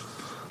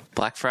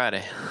 Black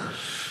Friday.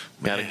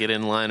 Got to get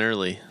in line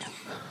early.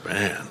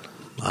 Man,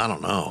 I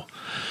don't know.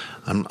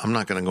 I'm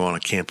not going to go on a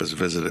campus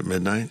visit at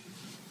midnight.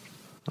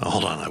 Oh,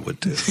 hold on, I would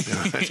too.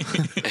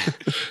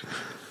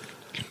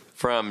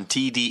 From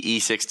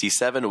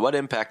TDE67, what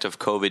impact of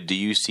COVID do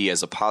you see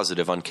as a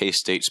positive on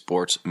K-State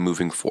sports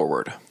moving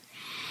forward?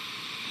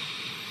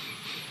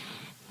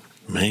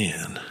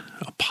 Man,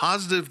 a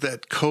positive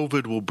that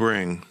COVID will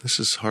bring. This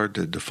is hard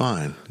to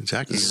define.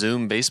 Exactly.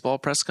 Zoom baseball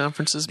press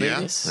conferences,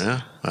 maybe?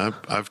 Yeah.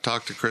 I've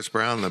talked to Chris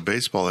Brown, the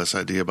baseball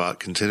SID,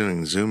 about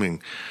continuing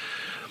Zooming.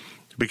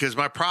 Because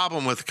my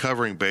problem with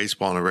covering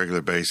baseball on a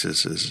regular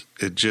basis is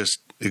it just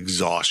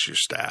exhausts your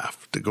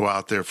staff to go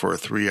out there for a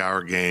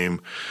 3-hour game.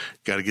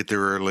 Got to get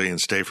there early and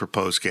stay for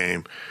post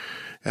game.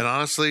 And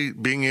honestly,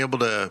 being able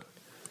to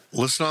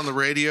listen on the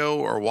radio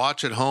or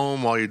watch at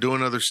home while you're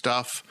doing other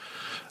stuff,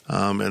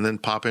 and then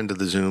pop into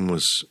the Zoom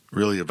was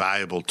really a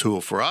valuable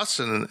tool for us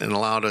and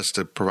allowed us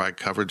to provide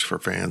coverage for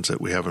fans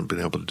that we haven't been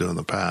able to do in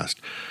the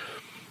past.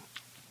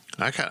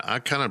 I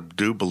kind of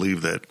do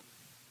believe that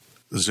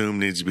Zoom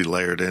needs to be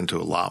layered into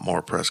a lot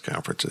more press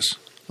conferences,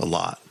 a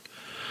lot.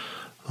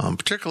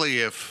 Particularly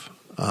if,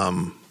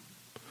 my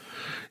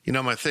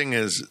thing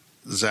is,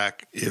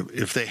 Zach,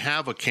 if they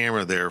have a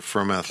camera there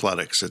from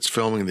athletics that's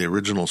filming the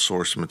original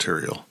source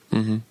material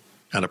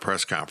at a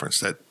press conference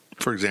that,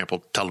 for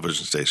example,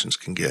 television stations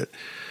can get,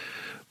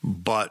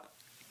 but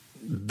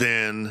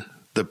then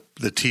the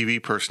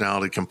TV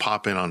personality can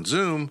pop in on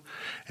Zoom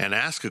and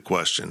ask a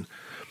question.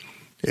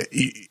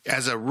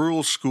 As a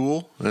rural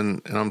school,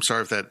 and I'm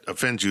sorry if that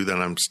offends you, then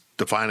I'm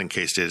defining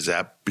K-State as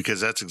that, because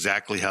that's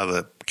exactly how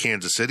the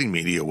Kansas City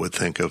media would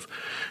think of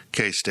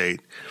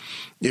K-State.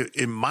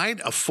 It might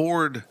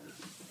afford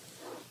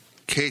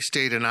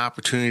K-State an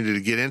opportunity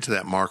to get into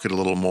that market a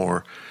little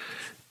more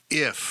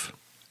if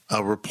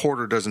a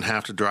reporter doesn't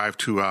have to drive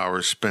 2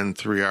 hours, spend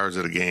 3 hours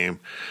at a game,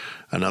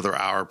 another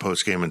hour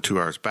post-game, and 2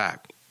 hours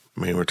back.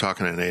 I mean, we're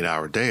talking an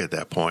 8-hour day at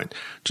that point,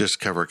 just to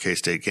cover a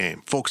K-State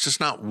game. Folks, it's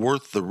not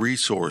worth the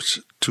resource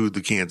to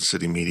the Kansas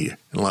City media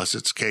unless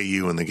it's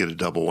KU and they get a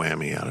double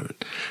whammy out of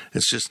it.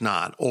 It's just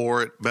not.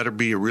 Or it better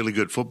be a really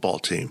good football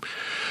team.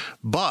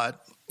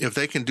 But if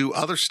they can do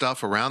other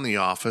stuff around the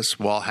office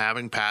while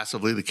having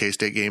passively the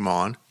K-State game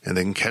on, and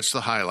they can catch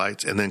the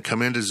highlights and then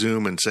come into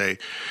Zoom and say,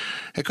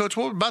 hey, Coach,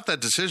 what about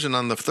that decision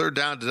on the third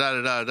down,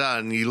 da-da-da-da-da,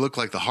 and you look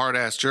like the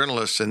hard-ass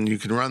journalist and you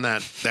can run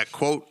that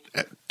quote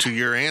to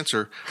your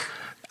answer.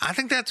 I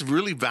think that's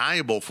really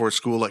valuable for a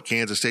school like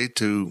Kansas State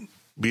to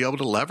be able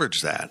to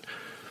leverage that.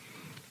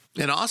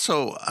 And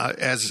also,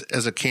 as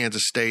a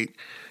Kansas State,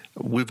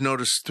 we've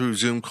noticed through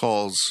Zoom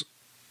calls,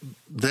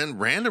 then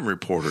random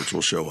reporters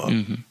will show up.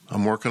 Mm-hmm.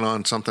 I'm working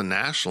on something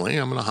nationally.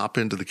 I'm going to hop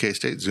into the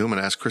K-State Zoom and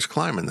ask Chris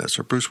Kleiman this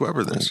or Bruce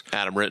Weber this.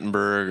 Adam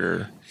Rittenberg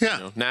or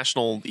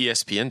national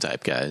ESPN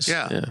type guys.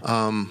 Yeah.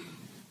 And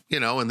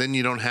then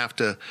you don't have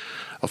to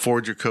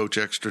afford your coach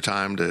extra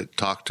time to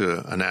talk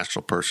to a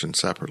national person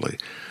separately.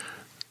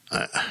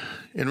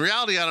 In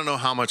reality, I don't know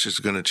how much is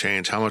going to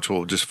change, how much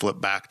will just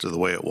flip back to the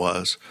way it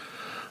was.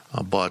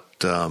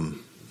 But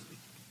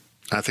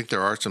I think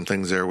there are some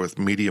things there with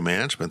media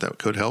management that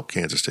could help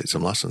Kansas State,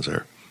 some lessons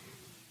there.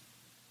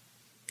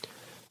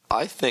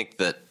 I think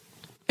that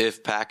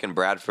if Pack and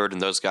Bradford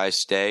and those guys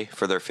stay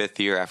for their fifth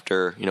year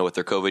after, with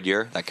their COVID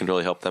year, that can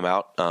really help them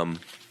out.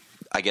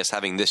 I guess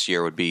having this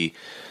year would be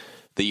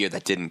the year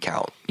that didn't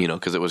count,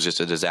 because it was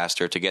just a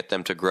disaster. To get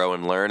them to grow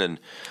and learn and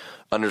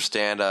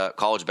understand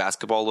college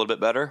basketball a little bit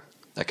better,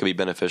 that could be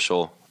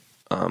beneficial.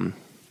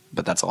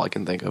 But that's all I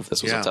can think of.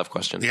 This was a tough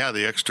question. Yeah,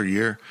 the extra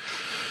year.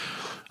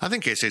 I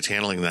think K-State's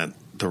handling that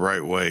the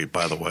right way,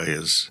 by the way,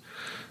 is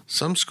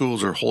some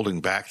schools are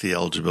holding back the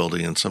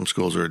eligibility and some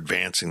schools are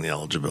advancing the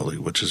eligibility,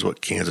 which is what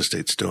Kansas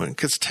State's doing.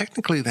 Because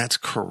technically that's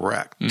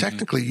correct. Mm-hmm.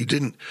 Technically you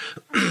didn't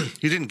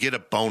get a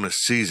bonus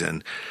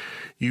season.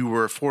 You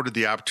were afforded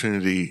the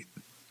opportunity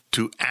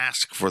to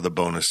ask for the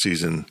bonus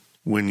season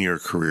when your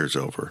career's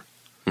over.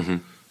 Mm-hmm.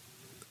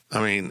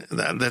 I mean,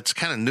 that's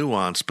kind of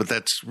nuanced, but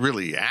that's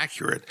really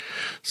accurate.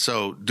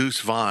 So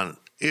Deuce Vaughn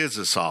is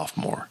a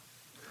sophomore.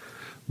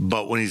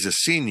 But when he's a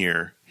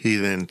senior, he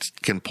then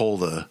can pull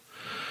the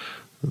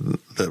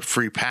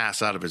free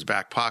pass out of his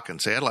back pocket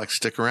and say, I'd like to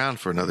stick around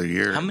for another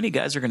year. How many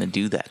guys are going to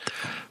do that,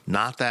 though?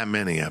 Not that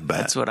many, I bet.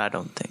 That's what I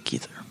don't think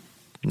either.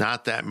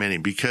 Not that many,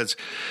 because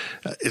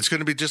it's going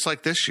to be just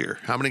like this year.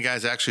 How many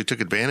guys actually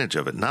took advantage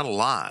of it? Not a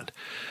lot.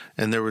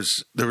 And there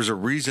was a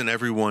reason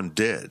everyone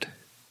did.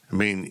 I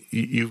mean,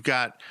 you've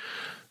got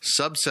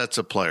subsets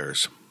of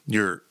players.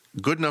 You're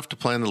good enough to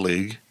play in the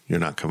league, you're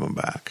not coming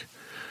back.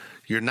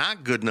 You're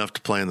not good enough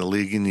to play in the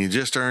league and you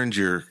just earned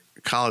your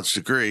college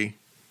degree,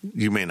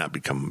 you may not be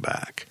coming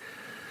back.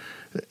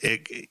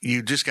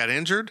 You just got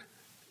injured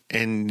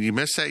and you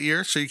missed that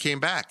year, so you came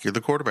back. You're the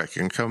quarterback.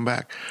 You're going to come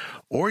back.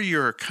 Or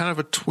you're kind of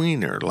a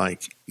tweener.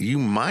 Like, you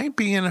might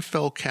be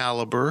NFL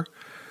caliber,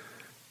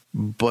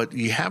 but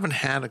you haven't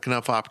had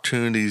enough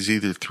opportunities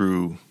either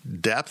through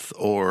depth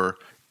or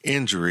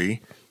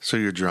injury. So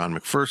you're John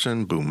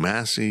McPherson, Boom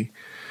Massey,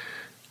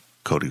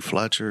 Cody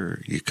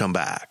Fletcher. You come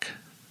back.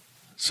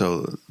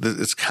 So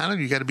it's kind of,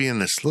 you got to be in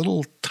this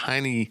little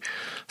tiny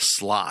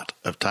slot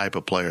of type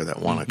of player that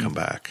want to come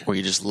back. Or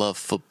you just love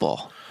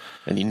football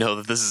and you know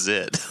that this is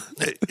it.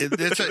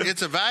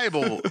 It's a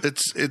valuable,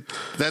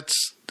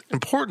 that's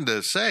important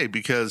to say,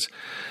 because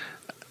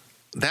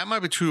that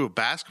might be true of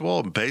basketball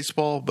and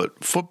baseball,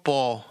 but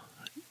football,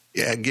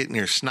 getting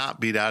your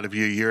snot beat out of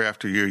you year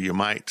after year, you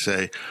might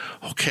say,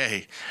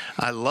 okay,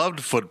 I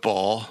loved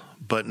football,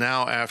 but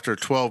now after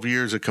 12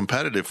 years of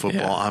competitive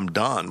football, I'm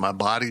done. My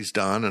body's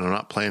done, and I'm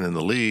not playing in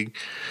the league,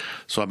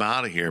 so I'm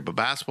out of here. But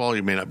basketball,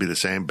 you may not be the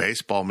same.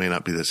 Baseball may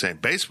not be the same.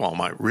 Baseball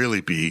might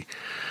really be,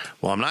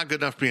 well, I'm not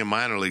good enough to be a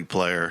minor league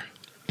player.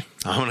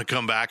 I'm going to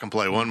come back and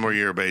play one more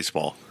year of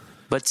baseball.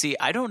 But see,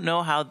 I don't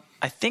know how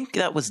 – I think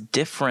that was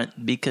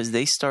different because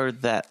they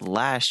started that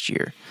last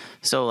year.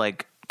 So,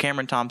 like,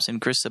 Cameron Thompson,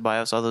 Chris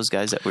Ceballos, all those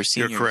guys that were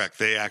seniors. You're correct.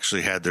 They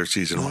actually had their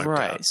season wiped out.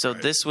 Right. So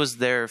this was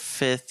their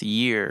fifth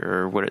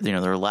year, or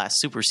their last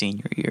super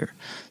senior year.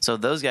 So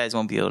those guys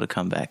won't be able to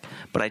come back.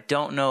 But I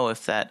don't know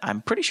if that.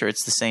 I'm pretty sure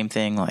it's the same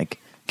thing, like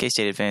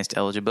K-State advanced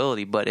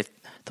eligibility. But if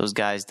those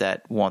guys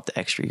that want the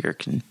extra year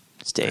can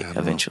stay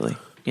eventually.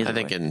 I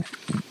think in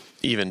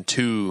even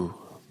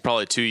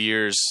probably 2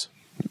 years,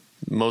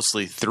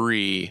 mostly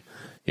 3,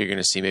 you're going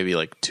to see maybe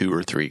like 2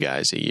 or 3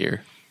 guys a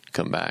year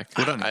come back.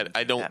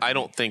 I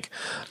don't think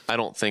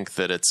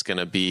that it's going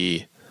to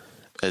be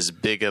as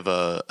big of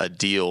a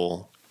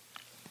deal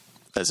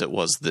as it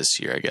was this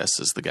year, I guess,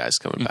 as the guys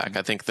coming back.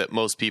 I think that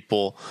most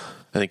people,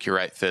 I think you're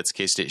right, Fitz,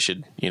 K-State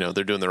should,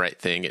 they're doing the right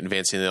thing,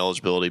 advancing the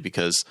eligibility,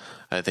 because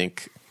I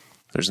think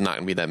there's not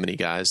going to be that many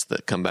guys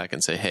that come back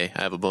and say, hey,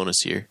 I have a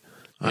bonus year.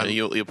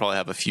 You'll probably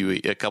have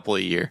a couple a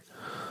year.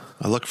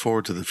 I look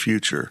forward to the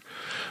future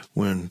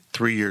when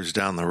 3 years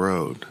down the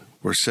road,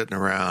 we're sitting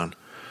around,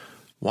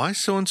 why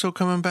is so-and-so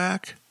coming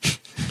back?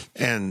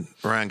 And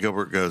Ryan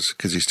Gilbert goes,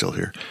 because he's still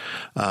here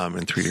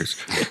in 3 years.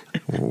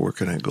 We're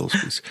working at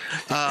Goldsby's.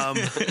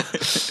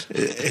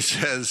 It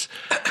says,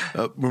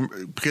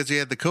 because he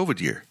had the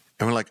COVID year.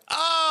 And we're like,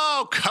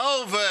 oh,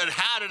 COVID,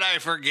 how did I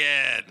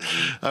forget?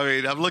 I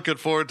mean, I'm looking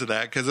forward to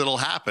that because it'll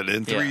happen.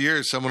 In 3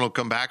 years, someone will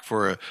come back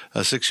for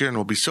a 6 year and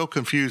we'll be so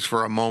confused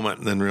for a moment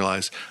and then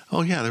realize,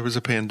 oh, yeah, there was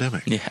a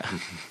pandemic. Yeah.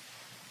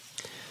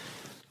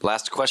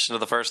 Last question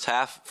of the first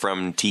half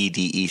from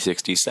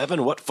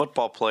TDE67. What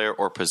football player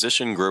or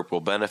position group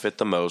will benefit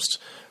the most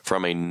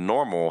from a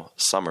normal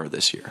summer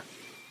this year?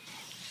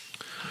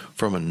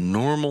 From a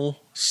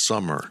normal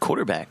summer.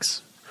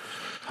 Quarterbacks.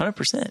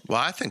 100%. Well,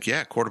 I think,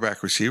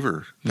 quarterback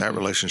receiver, that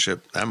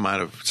relationship, that might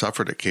have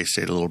suffered at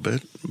K-State a little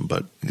bit,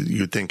 but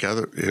you'd think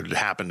it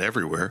happened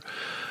everywhere.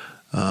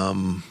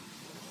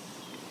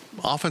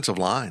 Offensive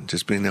line,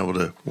 just being able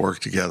to work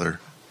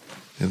together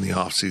in the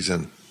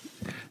offseason.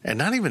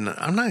 And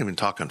I'm not even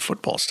talking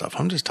football stuff.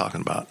 I'm just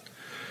talking about,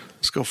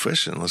 let's go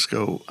fishing. Let's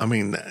go. I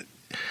mean,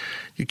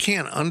 you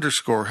can't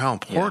underscore how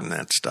important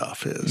that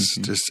stuff is,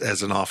 just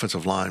as an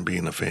offensive line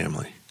being a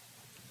family.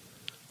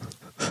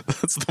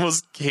 That's the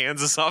most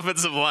Kansas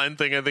offensive line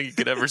thing I think you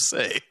could ever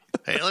say.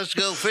 Hey, let's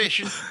go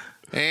fishing,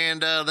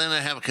 and then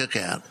I have a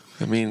cookout.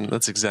 I mean,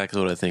 that's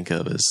exactly what I think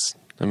of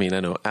I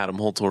know Adam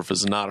Holtorf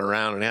is not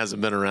around and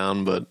hasn't been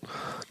around, but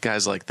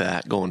guys like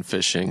that going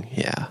fishing,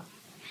 yeah.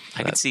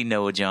 I could see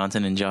Noah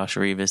Johnson and Josh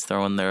Revis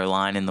throwing their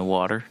line in the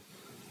water.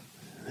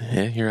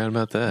 Yeah, you're right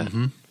about that.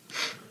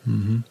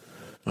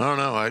 I don't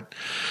know.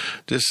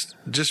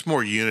 Just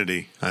more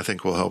unity, I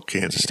think, will help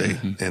Kansas State,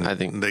 and I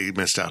think they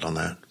missed out on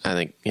that. I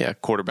think,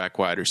 quarterback,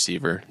 wide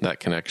receiver, that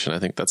connection. I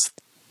think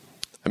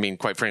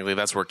quite frankly,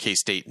 that's where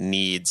K-State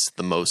needs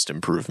the most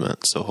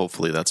improvement. So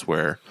hopefully that's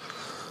where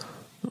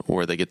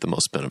they get the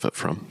most benefit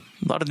from.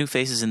 A lot of new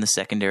faces in the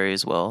secondary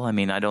as well. I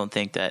mean, I don't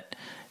think that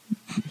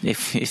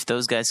if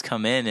those guys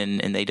come in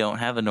and they don't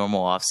have a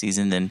normal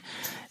offseason, then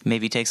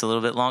maybe it takes a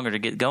little bit longer to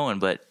get going.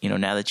 But,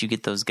 now that you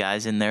get those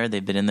guys in there,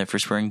 they've been in there for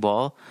spring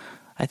ball,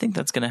 I think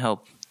that's going to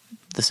help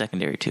the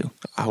secondary too.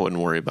 I wouldn't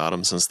worry about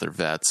them since they're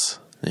vets.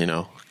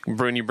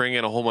 When you bring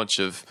in a whole bunch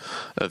of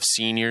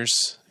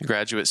seniors,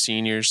 graduate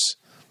seniors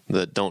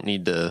that don't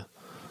need to,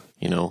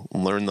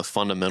 learn the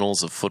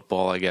fundamentals of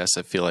football, I guess,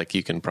 I feel like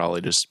you can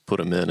probably just put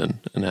them in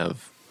and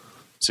have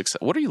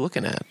success. What are you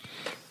looking at?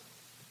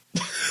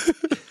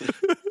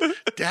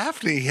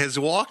 Daphne has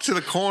walked to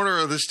the corner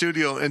of the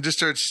studio and just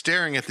started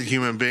staring at the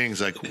human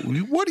beings like,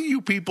 what are you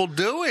people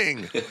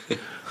doing?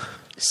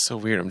 So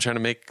weird. You're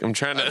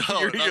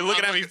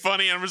looking at me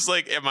funny. I'm just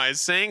like, am I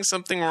saying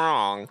something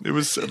wrong? It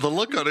was the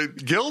look on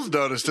it. Gil's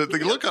noticed it. The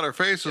look on her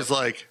face was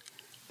like,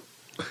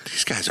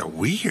 these guys are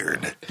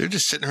weird. They're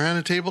just sitting around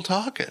a table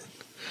talking.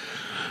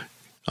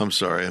 I'm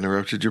sorry, I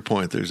interrupted your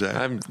point there, Zach.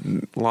 I've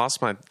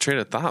lost my train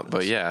of thought,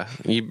 but yeah,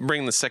 you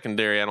bring the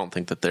secondary. I don't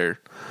think that they're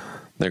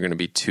going to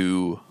be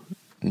too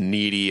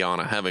needy on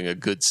having a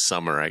good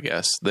summer. I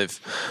guess they've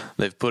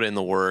put in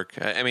the work.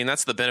 I mean,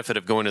 that's the benefit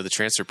of going to the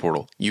transfer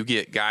portal. You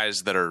get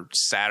guys that are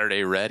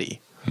Saturday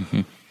ready.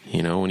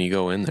 When you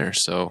go in there.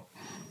 So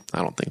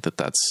I don't think that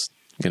that's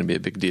going to be a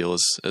big deal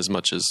as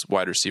much as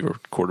wide receiver,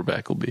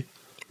 quarterback will be.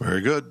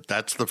 Very good.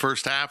 That's the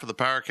first half of the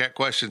Power Cat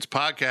Questions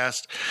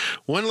podcast.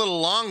 Went a little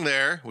long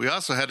there. We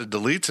also had to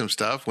delete some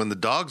stuff when the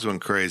dogs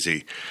went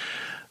crazy.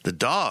 The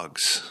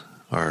dogs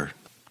are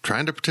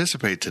trying to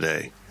participate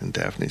today, and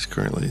Daphne's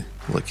currently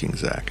licking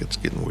Zach. It's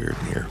getting weird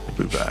in here.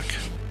 We'll be back.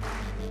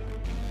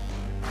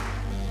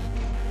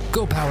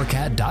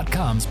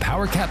 GoPowerCat.com's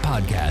Power Cat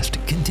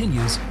podcast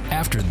continues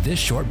after this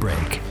short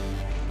break.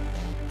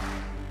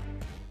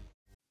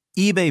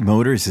 eBay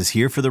Motors is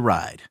here for the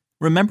ride.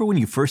 Remember when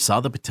you first saw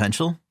the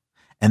potential?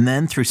 And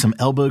then through some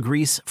elbow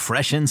grease,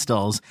 fresh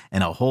installs,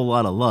 and a whole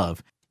lot of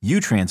love, you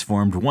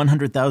transformed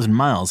 100,000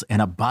 miles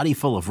and a body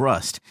full of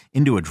rust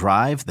into a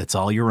drive that's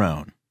all your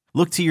own.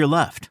 Look to your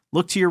left.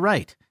 Look to your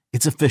right.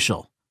 It's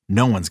official.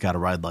 No one's got a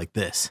ride like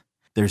this.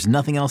 There's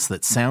nothing else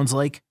that sounds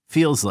like,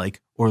 feels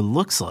like, or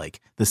looks like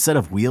the set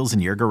of wheels in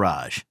your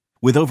garage.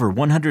 With over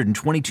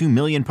 122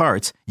 million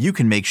parts, you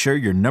can make sure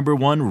your number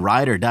one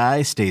ride or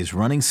die stays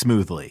running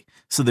smoothly.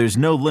 So there's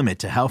no limit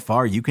to how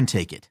far you can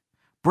take it.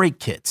 Brake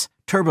kits,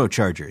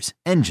 turbochargers,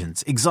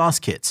 engines,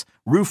 exhaust kits,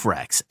 roof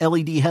racks,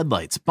 LED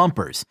headlights,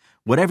 bumpers,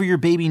 whatever your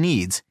baby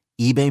needs,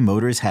 eBay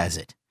Motors has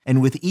it.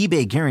 And with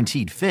eBay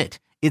Guaranteed Fit,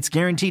 it's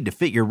guaranteed to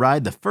fit your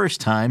ride the first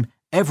time,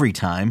 every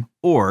time,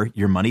 or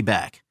your money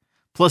back.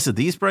 Plus at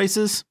these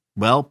prices,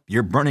 well,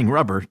 you're burning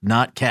rubber,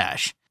 not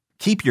cash.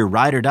 Keep your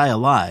ride or die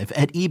alive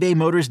at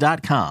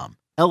ebaymotors.com.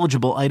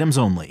 Eligible items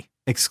only.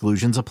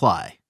 Exclusions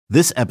apply.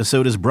 This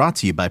episode is brought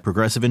to you by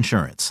Progressive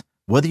Insurance.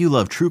 Whether you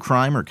love true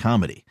crime or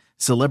comedy,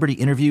 celebrity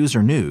interviews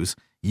or news,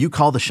 you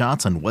call the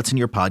shots on what's in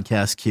your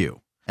podcast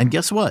queue. And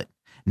guess what?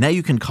 Now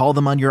you can call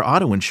them on your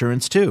auto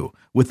insurance too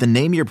with the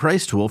Name Your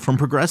Price tool from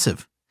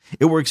Progressive.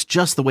 It works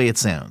just the way it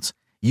sounds.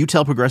 You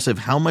tell Progressive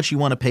how much you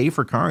want to pay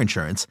for car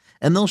insurance,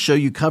 and they'll show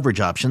you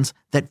coverage options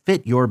that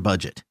fit your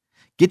budget.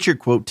 Get your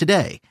quote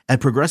today at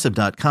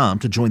Progressive.com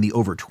to join the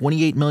over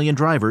 28 million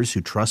drivers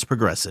who trust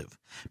Progressive.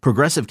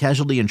 Progressive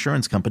Casualty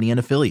Insurance Company and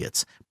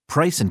Affiliates.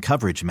 Price and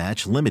coverage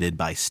match limited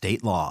by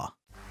state law.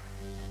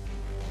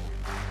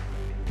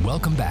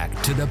 Welcome back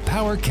to the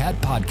Power Cat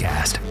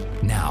Podcast.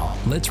 Now,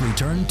 let's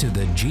return to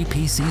the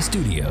GPC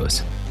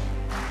studios.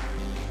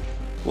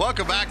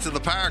 Welcome back to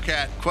the Power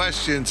Cat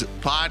Questions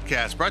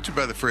Podcast, brought to you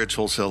by the Fridge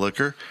Wholesale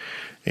Liquor.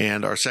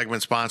 And our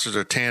segment sponsors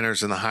are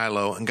Tanner's and the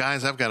High-Low. And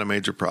guys, I've got a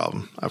major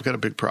problem. I've got a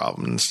big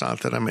problem. It's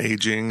not that I'm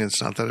aging.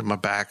 It's not that my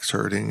back's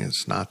hurting.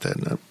 It's not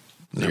that...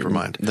 Never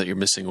mind. That you're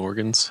missing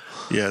organs?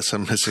 Yes,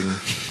 I'm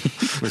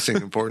missing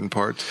important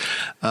parts.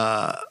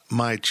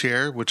 My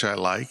chair, which I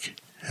like,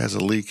 has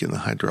a leak in the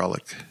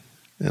hydraulic,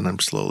 and I'm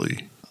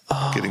slowly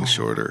getting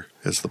shorter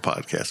as the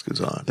podcast goes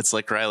on. It's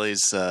like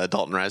Riley's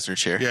Dalton Reisner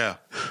chair. Yeah.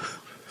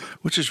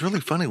 Which is really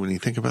funny when you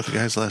think about the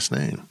guy's last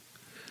name.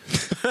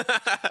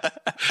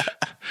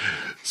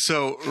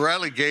 So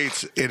Riley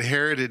Gates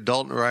inherited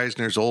Dalton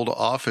Reisner's old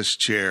office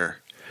chair.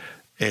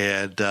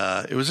 And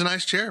it was a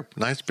nice chair,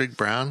 nice big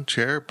brown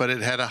chair, but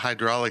it had a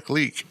hydraulic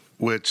leak,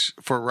 which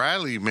for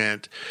Riley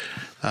meant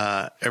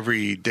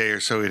every day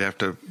or so he'd have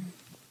to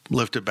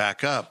lift it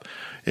back up.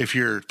 If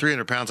you're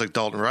 300 pounds like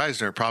Dalton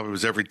Reisner, it probably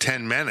was every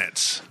 10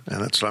 minutes.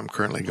 And that's what I'm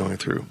currently going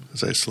through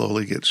as I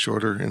slowly get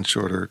shorter and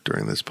shorter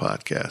during this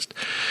podcast.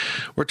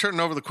 We're turning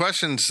over the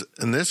questions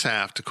in this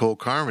half to Cole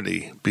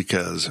Carmody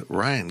because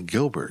Ryan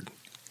Gilbert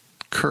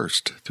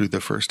cursed through the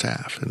first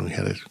half, and we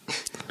had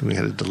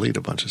to delete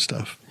a bunch of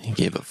stuff. He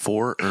gave it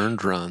 4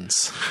 earned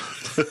runs.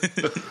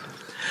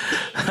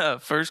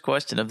 First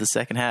question of the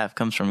second half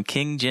comes from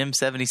King Jim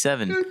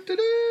 77.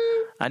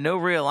 I know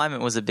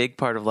realignment was a big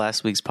part of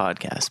last week's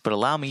podcast, but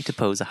allow me to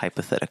pose a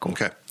hypothetical.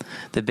 Okay.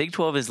 The Big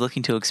 12 is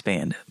looking to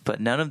expand, but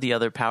none of the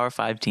other Power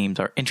 5 teams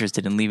are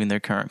interested in leaving their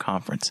current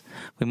conference.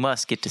 We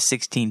must get to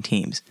 16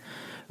 teams.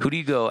 Who do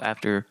you go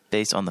after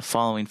based on the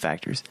following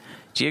factors?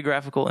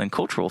 Geographical and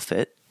cultural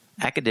fit,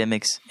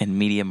 academics, and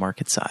media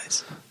market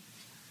size.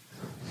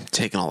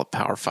 Taking all the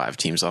Power 5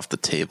 teams off the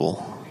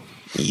table.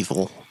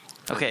 Evil.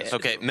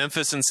 Okay,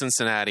 Memphis and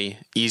Cincinnati,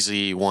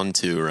 easy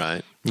 1-2,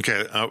 right?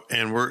 Okay,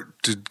 and we're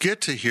to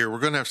get to here, we're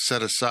going to have to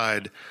set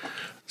aside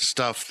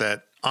stuff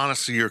that,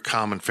 honestly, your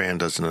common fan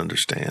doesn't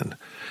understand.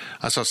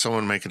 I saw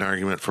someone make an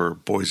argument for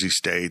Boise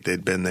State.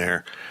 They'd been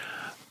there.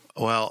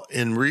 Well,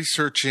 in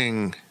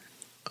researching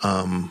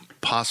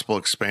possible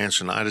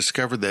expansion, I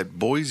discovered that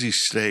Boise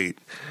State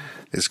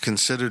is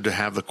considered to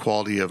have the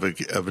quality of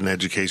an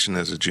education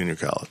as a junior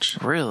college.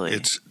 Really?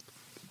 It's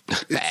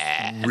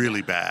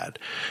really bad.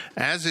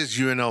 As is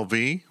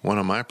UNLV, one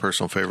of my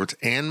personal favorites,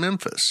 and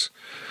Memphis,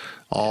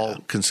 all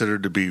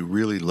considered to be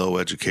really low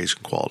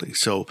education quality.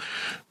 So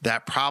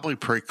that probably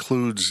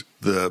precludes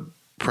the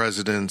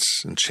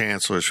presidents and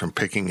chancellors from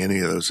picking any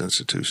of those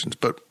institutions.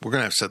 But we're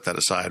going to have to set that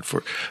aside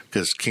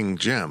because King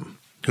Jim,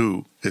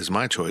 who is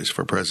my choice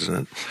for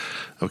president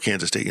of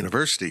Kansas State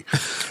University,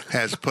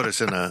 has put us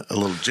in a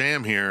little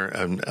jam here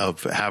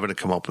of having to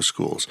come up with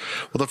schools.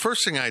 Well, the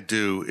first thing I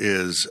do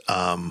is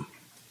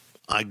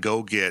I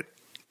go get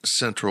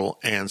Central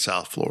and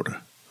South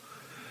Florida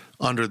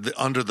under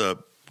the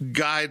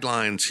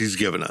guidelines he's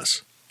given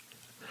us,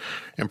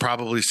 and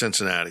probably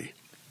Cincinnati.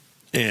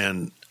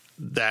 And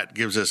that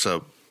gives us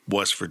a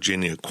West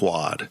Virginia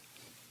quad,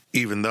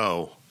 even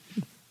though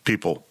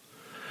people,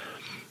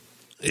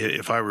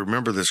 if I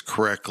remember this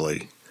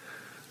correctly,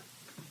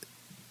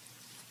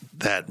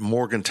 that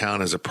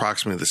Morgantown is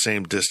approximately the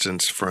same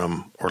distance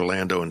from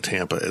Orlando and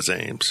Tampa as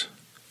Ames.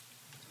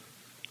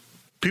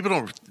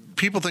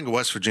 People think of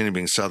West Virginia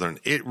being southern.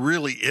 It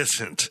really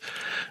isn't.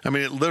 I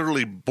mean, it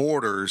literally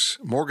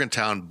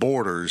Morgantown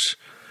borders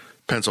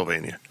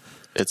Pennsylvania.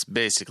 It's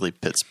basically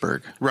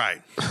Pittsburgh.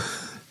 Right.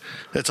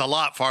 It's a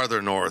lot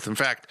farther north. In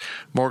fact,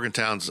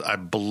 Morgantown's, I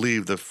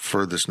believe, the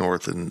furthest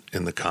north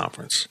in the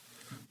conference.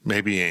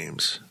 Maybe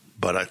Ames,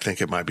 but I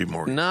think it might be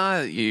Morgantown.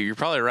 Nah, you're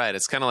probably right.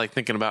 It's kind of like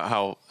thinking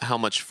about how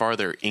much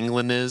farther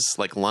England is,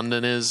 like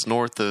London is,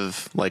 north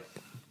of like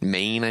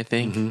Maine, I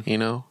think. Mm-hmm. You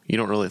know? You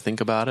don't really think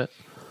about it.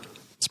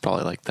 It's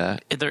probably like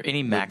that. Are there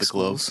any MAC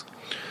schools?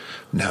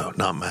 No,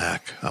 not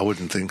MAC. I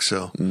wouldn't think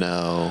so.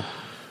 No.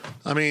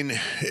 I mean,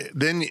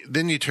 then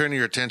you turn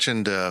your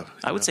attention to...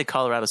 I would say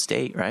Colorado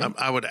State, right?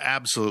 I would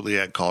absolutely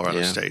add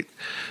Colorado State,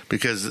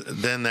 because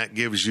then that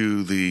gives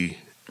you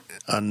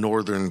a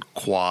northern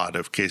quad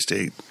of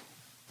K-State,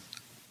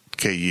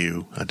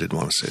 KU. I didn't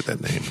want to say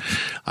that name.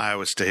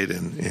 Iowa State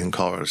and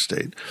Colorado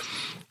State.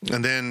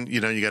 And then,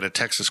 you got a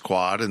Texas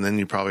quad, and then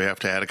you probably have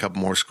to add a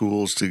couple more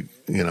schools to,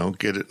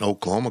 get an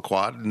Oklahoma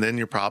quad. And then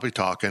you're probably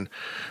talking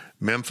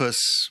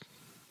Memphis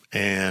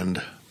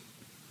and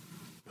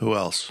who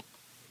else?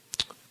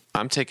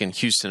 I'm taking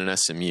Houston and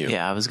SMU.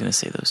 Yeah, I was going to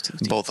say those two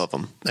teams. Both of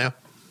them. Yeah,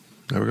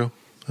 there we go.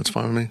 That's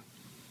fine with me.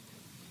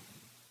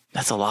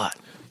 That's a lot.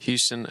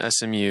 Houston,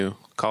 SMU,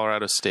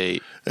 Colorado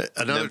State.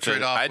 Another Memphis.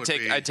 trade-off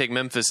I'd take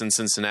Memphis and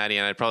Cincinnati,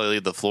 and I'd probably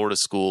leave the Florida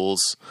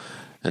schools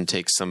and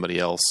take somebody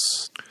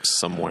else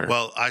somewhere.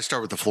 Well, I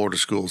start with the Florida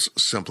schools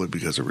simply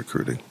because of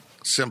recruiting.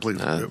 Simply,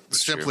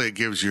 it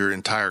gives your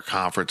entire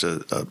conference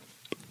a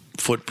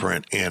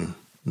footprint in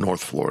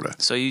North Florida.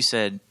 So you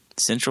said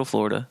Central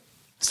Florida,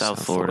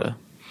 South Florida,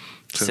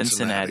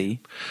 Cincinnati.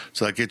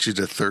 So that gets you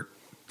to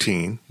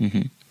 13.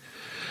 Mm-hmm.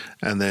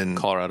 And then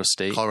Colorado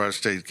State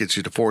gets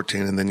you to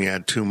 14, and then you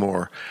add 2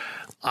 more.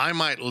 I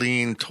might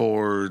lean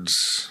towards.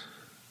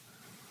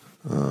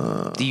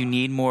 Do you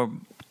need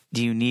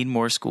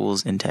more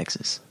schools in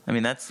Texas? I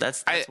mean, that's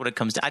what it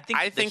comes to. I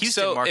think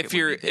so. If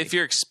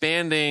you're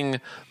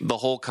expanding the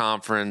whole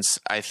conference,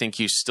 I think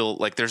you still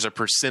there's a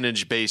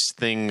percentage based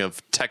thing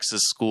of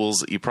Texas schools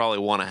that you probably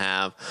want to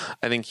have.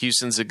 I think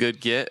Houston's a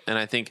good get, and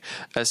I think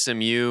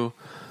SMU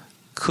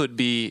could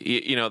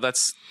be.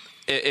 That's.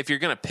 If you're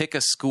going to pick a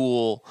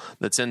school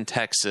that's in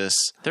Texas,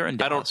 they're in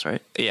Dallas,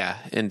 right? Yeah,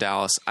 in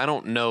Dallas. I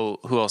don't know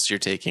who else you're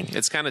taking.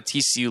 It's kind of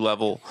TCU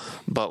level,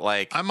 but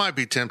I might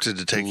be tempted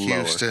to take lower.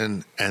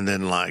 Houston and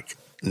then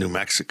New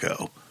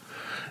Mexico,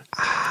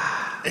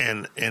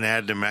 and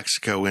add New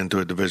Mexico into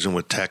a division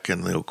with Tech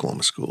and the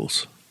Oklahoma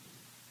schools.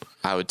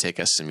 I would take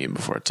SMU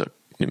before I took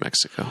New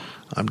Mexico.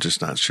 I'm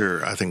just not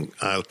sure. I think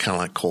I kind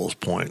of like Cole's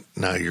point.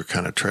 Now you're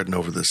kind of treading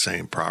over the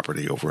same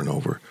property over and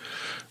over.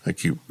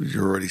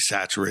 You're already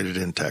saturated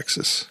in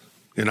Texas.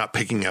 You're not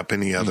picking up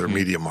any other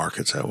media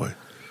markets that way.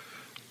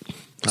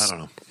 I don't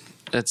know.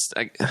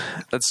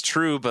 That's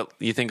true, but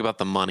you think about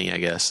the money, I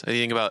guess. You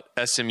think about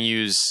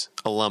SMU's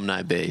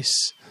alumni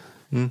base.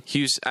 I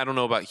don't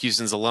know about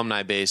Houston's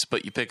alumni base,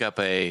 but you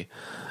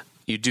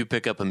do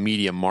pick up a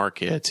media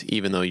market,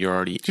 even though you're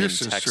already in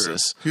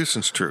Texas.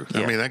 Houston's true.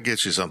 Yeah. I mean, that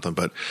gets you something,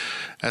 but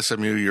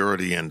SMU, you're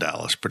already in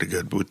Dallas pretty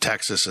good with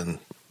Texas and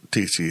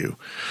TCU.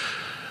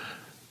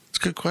 It's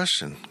a good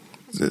question.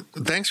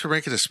 Thanks for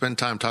making us spend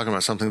time talking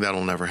about something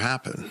that'll never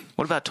happen.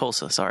 What about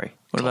Tulsa? Sorry.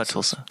 What about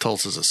Tulsa?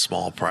 Tulsa's a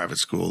small private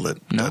school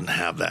that doesn't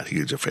have that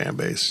huge a fan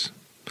base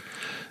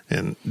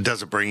and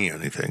doesn't bring you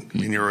anything. I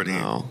mean, you're already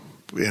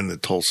in the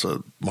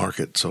Tulsa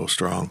market so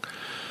strong.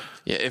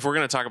 Yeah, if we're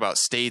going to talk about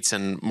states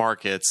and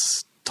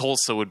markets,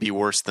 Tulsa would be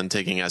worse than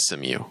taking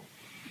SMU.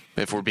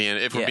 If we're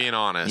being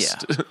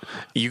honest,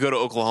 you go to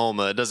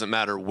Oklahoma, it doesn't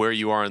matter where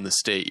you are in the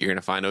state. You're going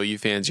to find OU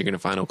fans. You're going to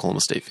find Oklahoma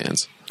State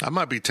fans. I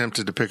might be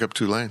tempted to pick up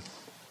Tulane,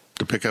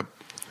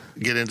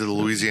 get into the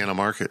Louisiana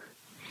market.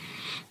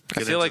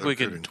 I feel like we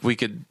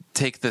could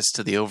take this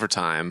to the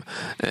overtime,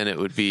 and it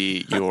would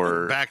be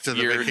your back to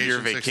the your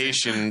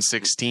vacation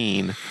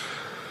 16.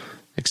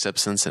 Except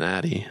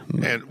Cincinnati,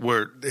 and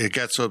where it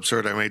got so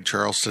absurd, I made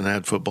Charleston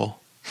add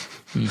football.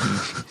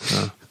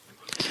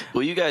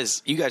 Well, you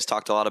guys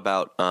talked a lot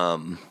about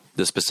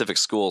the specific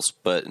schools,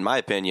 but in my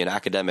opinion,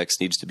 academics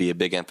needs to be a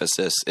big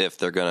emphasis if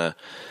they're going to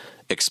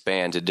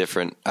expand to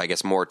different,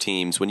 more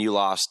teams. When you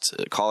lost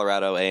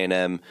Colorado,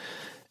 A&M,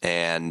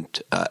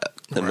 and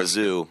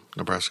Mizzou,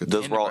 Nebraska,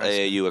 those were all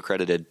AAU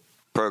accredited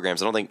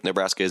programs. I don't think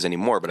Nebraska is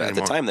anymore, but at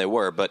the time they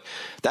were. But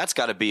that's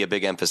got to be a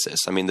big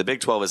emphasis. I mean, the Big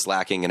 12 is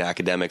lacking in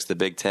academics. The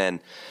Big 10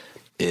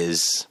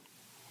 is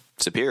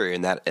superior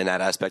in that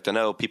aspect. I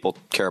know people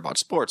care about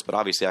sports, but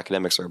obviously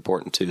academics are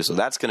important too. So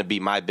that's going to be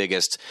my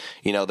biggest.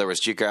 There was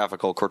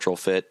geographical, cultural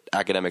fit,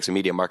 academics, and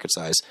media market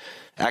size.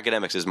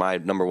 Academics is my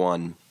number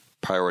one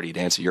priority to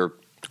answer your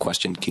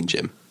question, King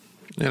Jim.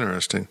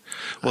 Interesting.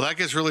 Well, that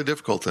gets really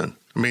difficult then.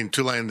 I mean,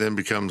 Tulane then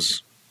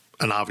becomes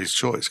an obvious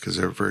choice because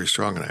they're very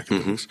strong in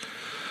academics.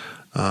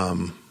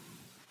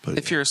 But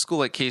if you're a school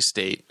like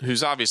K-State,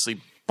 who's obviously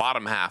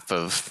bottom half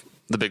of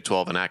the Big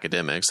 12 in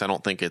academics, I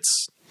don't think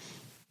it's.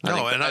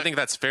 I think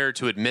that's fair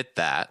to admit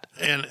that.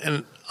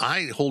 And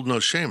I hold no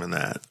shame in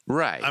that.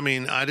 Right. I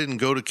mean, I didn't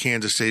go to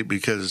Kansas State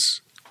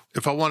because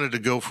if I wanted to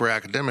go for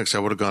academics, I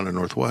would have gone to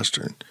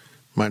Northwestern.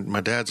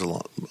 My dad's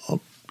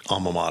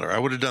alma mater. I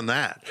would have done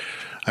that.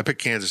 I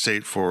picked Kansas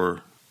State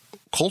for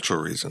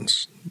cultural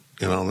reasons.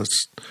 It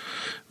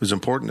was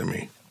important to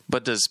me.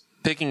 But does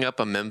picking up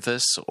a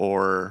Memphis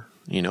or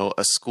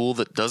a school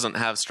that doesn't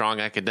have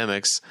strong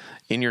academics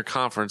in your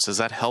conference, does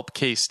that help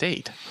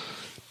K-State?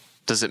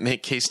 Does it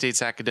make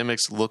K-State's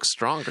academics look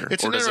stronger,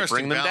 or does it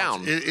bring them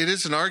down? It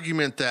is an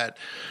argument that,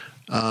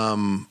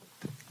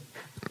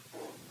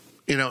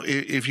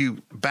 if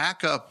you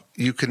back up,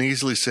 you can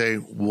easily say,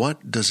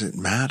 what does it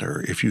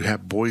matter if you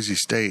have Boise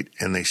State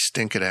and they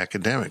stink at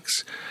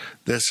academics?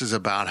 This is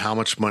about how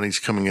much money's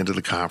coming into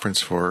the conference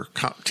for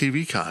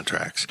TV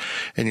contracts.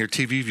 And your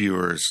TV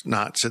viewers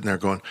not sitting there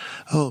going,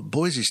 oh,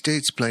 Boise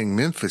State's playing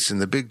Memphis in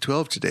the Big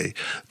 12 today.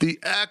 The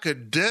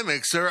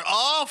academics are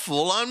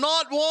awful. I'm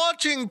not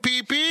watching,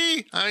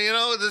 PP.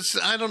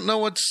 I don't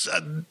know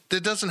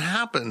that doesn't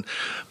happen.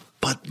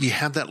 But you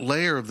have that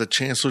layer of the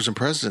chancellors and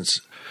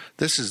presidents.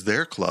 This is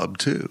their club,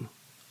 too.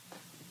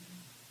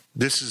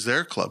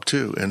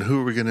 And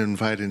who are we going to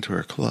invite into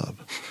our club?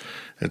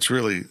 It's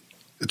really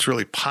it's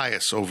really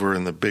pious over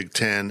in the Big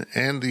Ten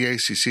and the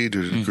ACC to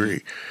a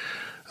degree.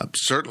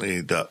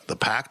 Certainly the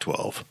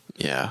Pac-12.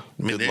 Yeah.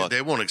 I mean,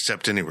 they won't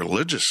accept any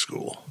religious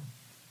school.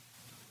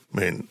 I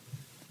mean,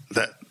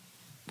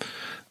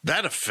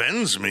 that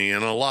offends me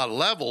in a lot of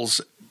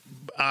levels.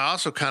 I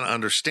also kind of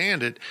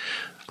understand it,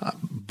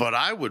 but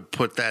I would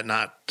put that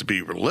not to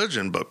be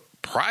religion, but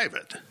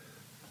private.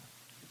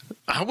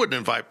 I wouldn't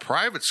invite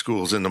private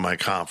schools into my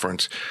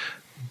conference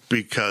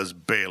because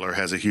Baylor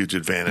has a huge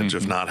advantage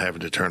of not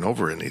having to turn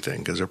over anything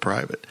because they're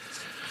private.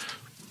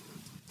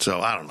 So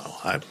I don't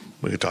know.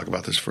 We could talk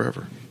about this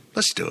forever.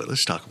 Let's do it.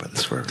 Let's talk about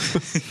this forever.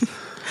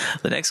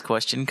 The next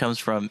question comes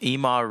from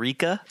Ima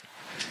Rika.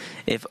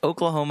 If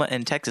Oklahoma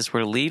and Texas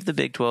were to leave the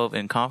Big 12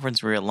 in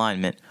conference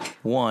realignment,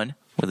 1,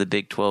 would the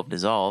Big 12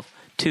 dissolve?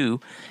 2,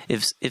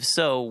 if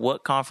so,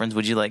 what conference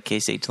would you like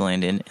K-State to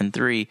land in? And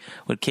 3,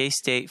 would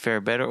K-State fare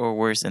better or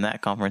worse in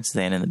that conference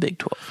than in the Big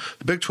 12?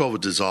 The Big 12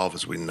 would dissolve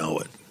as we know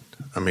it.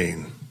 I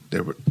mean,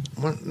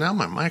 now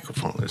my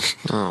microphone is...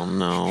 Oh,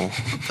 no.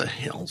 What the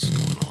hell's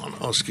going on?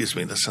 Oh, excuse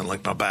me. That sounded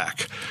like my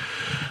back.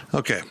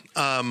 Okay.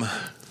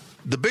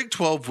 The Big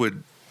 12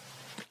 would,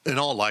 in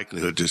all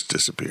likelihood, just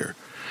disappear,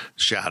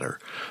 shatter.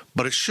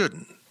 But it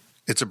shouldn't.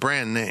 It's a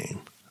brand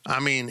name. I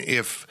mean,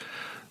 if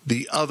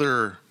the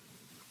other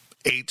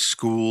 8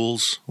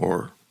 schools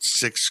or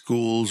 6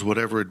 schools,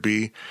 whatever it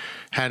be,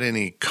 had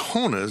any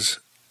conas,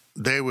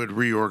 they would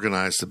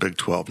reorganize the Big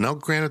 12. Now,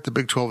 granted, the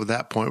Big 12 at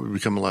that point would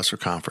become a lesser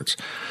conference.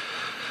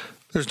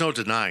 There's no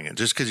denying it.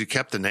 Just because you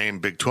kept the name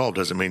Big 12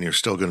 doesn't mean you're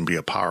still going to be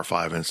a Power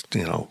 5, I mean,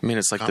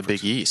 it's like conference. The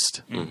Big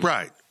East. Mm-hmm.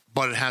 Right.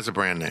 But it has a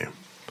brand name.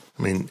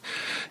 I mean,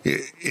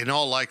 in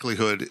all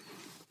likelihood,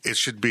 it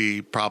should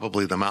be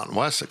probably the Mountain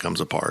West that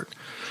comes apart.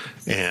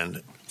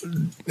 And,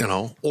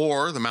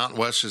 or the Mountain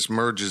West just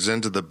merges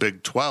into the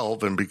Big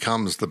 12 and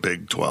becomes the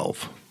Big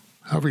 12.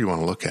 However you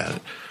want to look at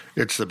it.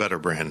 It's the better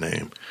brand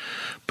name.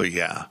 But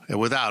yeah,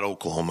 without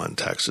Oklahoma and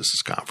Texas,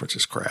 this conference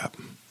is crap.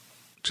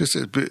 Just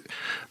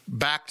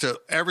back to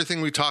everything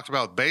we talked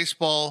about,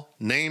 baseball,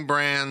 name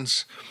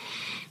brands,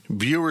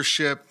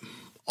 viewership,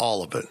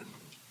 all of it.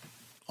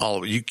 All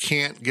of it. You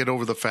can't get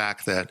over the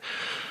fact that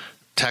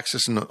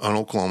Texas and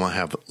Oklahoma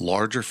have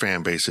larger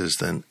fan bases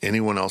than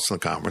anyone else in the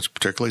conference,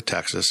 particularly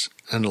Texas,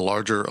 and a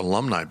larger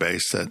alumni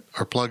base that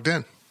are plugged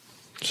in.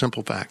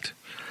 Simple fact.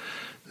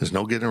 There's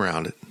no getting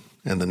around it.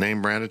 And the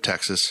name brand of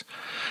Texas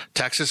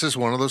is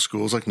one of those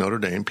schools like Notre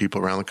Dame,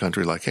 people around the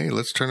country like, hey,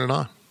 let's turn it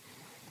on.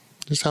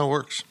 That's how it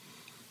works.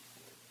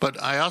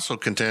 But I also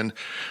contend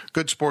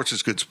good sports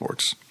is good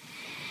sports.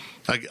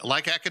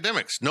 Like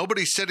academics.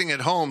 Nobody's sitting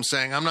at home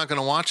saying, I'm not going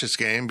to watch this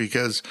game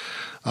because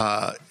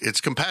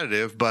it's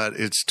competitive, but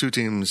it's 2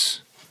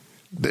 teams.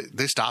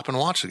 They stop and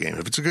watch the game.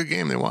 If it's a good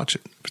game, they watch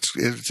it.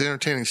 If it's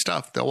entertaining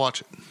stuff, they'll watch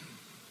it.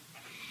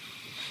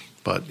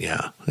 But,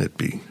 yeah, it'd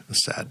be a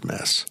sad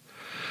mess.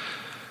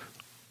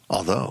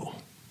 Although,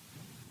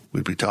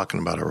 we'd be talking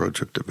about a road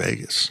trip to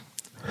Vegas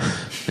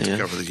to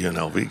cover the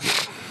UNLV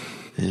game.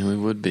 Yeah, we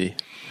would be.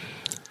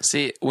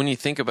 See, when you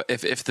think about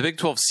if the Big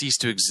 12 ceased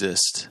to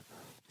exist,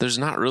 there's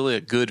not really a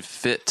good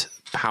fit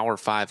Power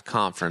 5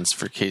 conference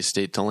for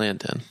K-State to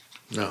land in.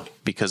 No.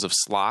 Because of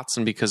slots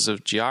and because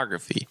of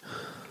geography.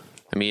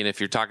 I mean, if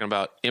you're talking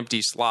about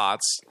empty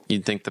slots,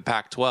 you'd think the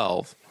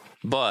Pac-12.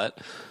 But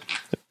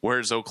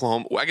where's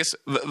Oklahoma? I guess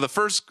the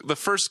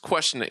first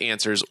question to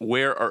answer is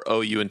where are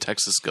OU and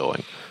Texas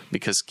going?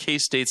 Because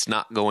K-State's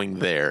not going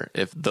there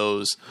if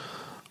those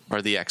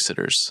are the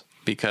Exeters.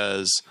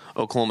 Because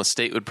Oklahoma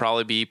State would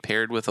probably be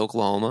paired with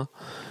Oklahoma.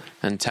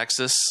 And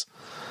Texas,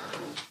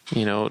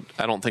 I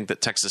don't think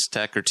that Texas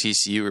Tech or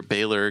TCU or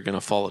Baylor are going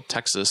to follow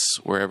Texas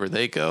wherever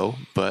they go.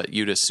 But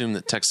you'd assume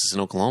that Texas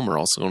and Oklahoma are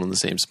also going to the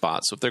same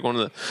spot. So if they're going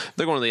to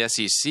the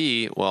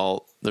SEC,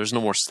 well, there's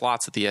no more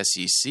slots at the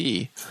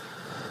SEC.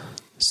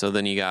 So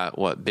then you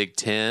got, Big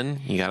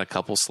Ten, you got a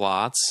couple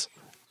slots.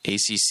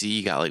 ACC,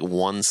 you got like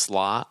 1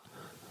 slot.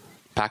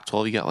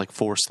 Pac-12, you got like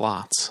 4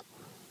 slots.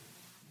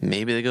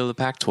 Maybe they go to the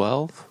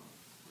Pac-12.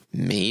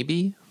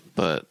 Maybe.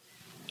 But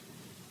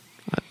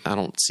I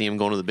don't see them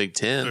going to the Big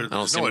Ten. I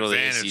don't see them going to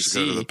the ACC. To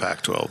go to the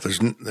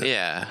Pac-12.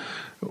 Yeah.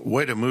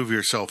 Way to move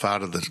yourself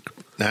out of the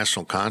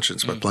national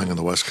conscience by playing on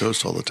the West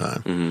Coast all the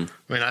time. Mm-hmm.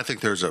 I mean, I think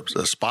there's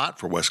a spot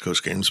for West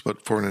Coast games,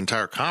 but for an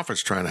entire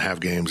conference trying to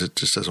have games, it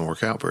just doesn't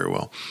work out very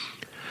well.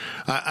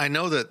 I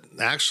know that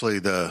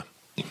actually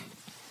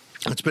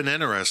it's been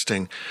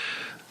interesting.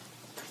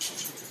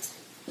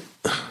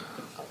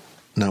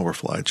 Now we're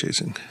fly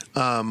chasing.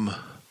 The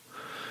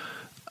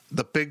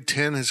Big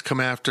Ten has come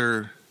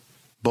after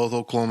both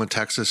Oklahoma and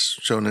Texas,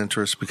 shown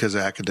interest because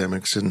of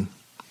academics, and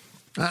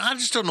I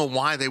just don't know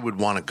why they would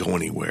want to go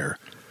anywhere.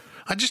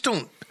 I just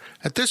don't.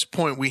 At this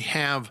point, we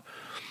have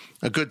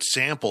a good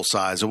sample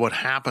size of what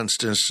happens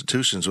to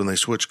institutions when they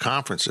switch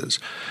conferences,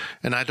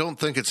 and I don't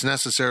think it's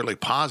necessarily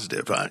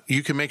positive.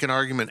 You can make an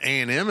argument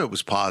A&M it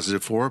was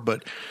positive for,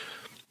 but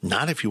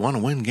not if you want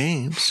to win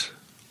games.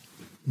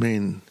 I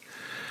mean,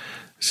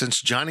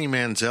 since Johnny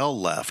Manziel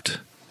left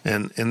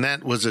And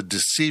that was a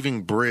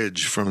deceiving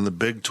bridge from the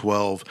Big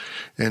 12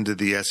 into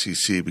the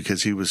SEC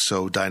because he was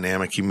so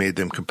dynamic. He made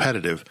them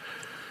competitive.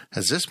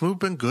 Has this move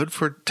been good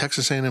for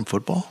Texas A&M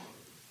football?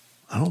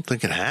 I don't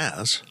think it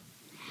has.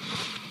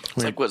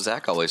 It's like what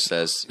Zach always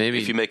says. Maybe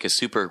if you make a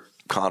super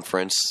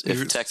conference,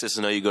 if Texas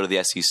know you go to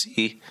the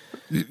SEC,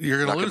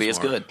 you're going to lose. Be as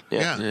good.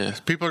 Yeah.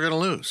 People are going to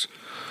lose.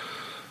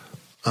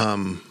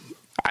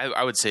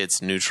 I would say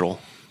it's neutral.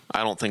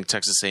 I don't think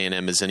Texas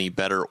A&M is any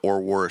better or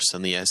worse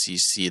in the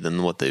SEC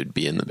than what they would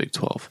be in the Big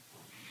 12.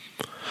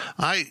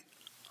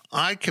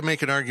 I can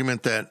make an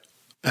argument that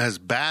as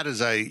bad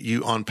as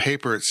on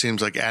paper, it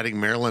seems like adding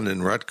Maryland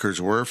and Rutgers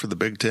were for the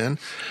Big Ten,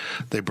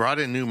 they brought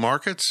in new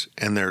markets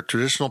and their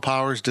traditional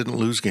powers didn't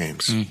lose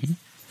games. Mm-hmm.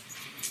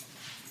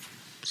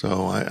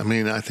 So,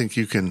 I think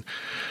you can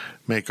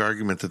make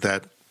argument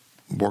that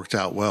worked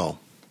out well.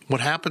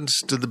 What happens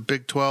to the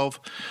Big 12?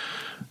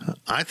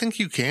 I think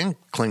you can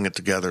cling it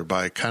together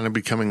by kind of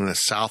becoming the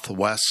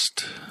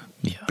Southwest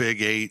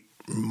Big 8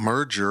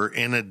 merger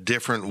in a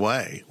different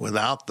way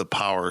without the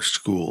power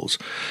schools.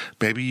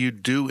 Maybe you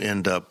do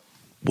end up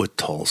with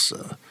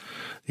Tulsa.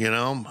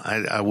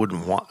 I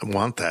wouldn't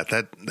want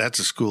that. That's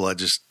a school it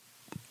just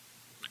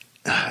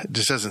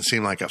doesn't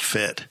seem like a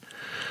fit.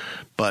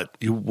 But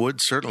you would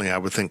certainly, I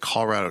would think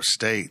Colorado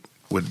State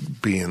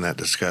would be in that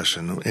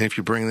discussion. And if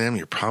you bring them,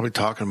 you're probably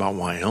talking about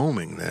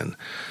Wyoming then.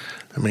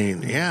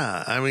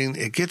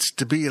 It gets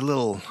to be a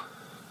little,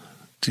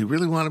 do you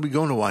really want to be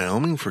going to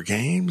Wyoming for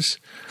games?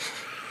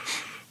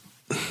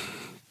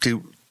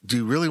 Do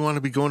you really want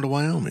to be going to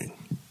Wyoming?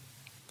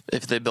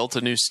 If they built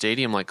a new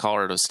stadium like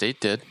Colorado State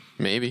did,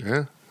 maybe.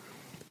 Yeah.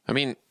 I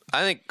think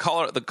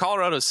the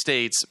Colorado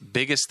State's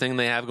biggest thing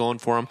they have going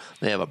for them,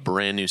 they have a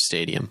brand new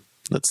stadium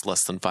that's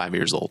less than 5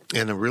 years old.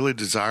 In a really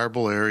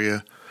desirable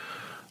area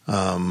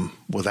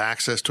with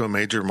access to a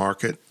major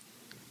market.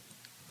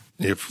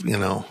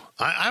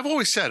 I've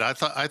always said,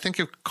 I think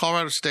if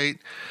Colorado State,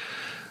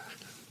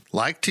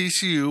 like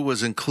TCU,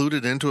 was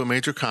included into a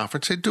major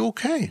conference, they'd do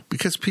okay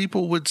because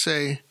people would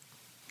say,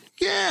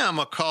 yeah, I'm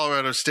a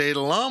Colorado State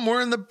alum.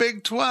 We're in the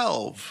Big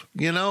 12.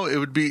 It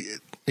would be,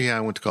 I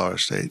went to Colorado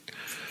State.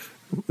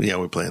 Yeah,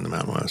 we play in the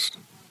Mountain West.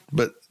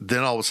 But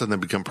then all of a sudden they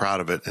become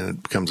proud of it and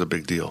it becomes a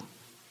big deal.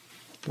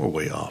 We're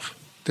way off.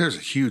 There's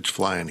a huge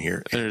fly in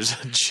here. There's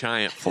a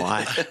giant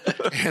fly.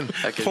 And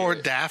poor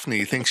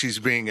Daphne thinks she's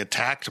being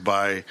attacked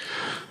by,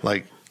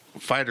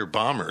 fighter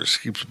bombers.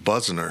 Keeps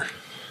buzzing her.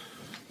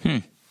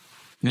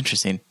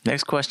 Interesting.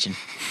 Next question.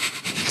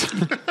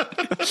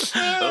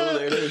 Oh,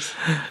 there it is.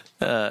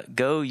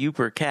 Go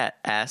Uper Cat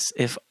asks,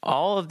 if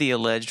all of the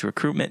alleged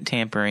recruitment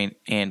tampering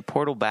and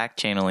portal back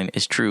channeling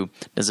is true,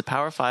 does a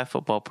Power 5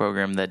 football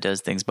program that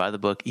does things by the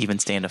book even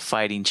stand a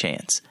fighting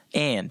chance?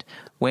 And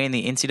weighing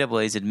the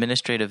NCAA's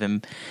administrative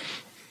I'm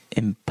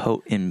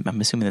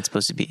assuming that's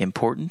supposed to be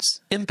importance?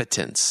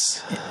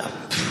 Impotence.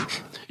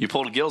 You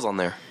pulled Gills on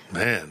there.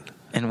 Man.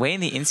 And weighing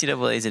the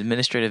NCAA's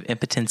administrative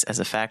impotence as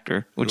a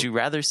factor, would you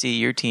rather see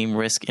your team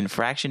risk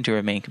infraction to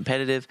remain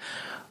competitive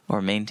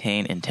or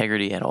maintain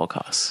integrity at all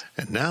costs?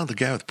 And now the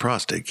guy with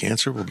prostate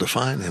cancer will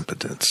define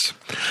impotence.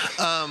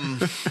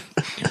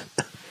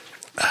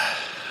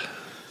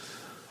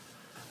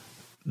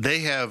 They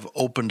have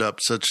opened up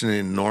such an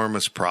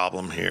enormous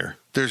problem here.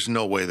 There's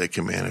no way they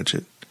can manage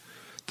it.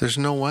 There's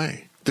no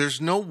way.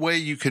 There's no way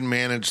you can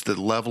manage the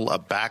level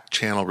of back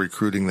channel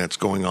recruiting that's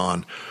going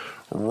on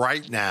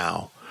right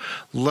now,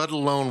 let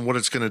alone what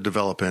it's going to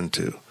develop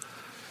into.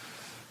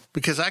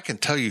 Because I can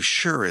tell you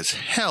sure as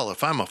hell,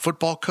 if I'm a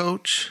football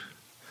coach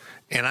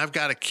and I've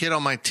got a kid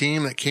on my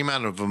team that came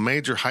out of a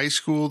major high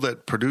school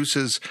that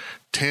produces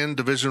 10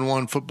 Division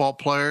I football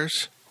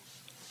players,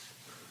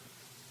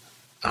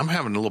 I'm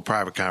having a little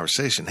private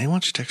conversation. Hey, why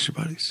don't you text your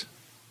buddies?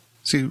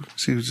 See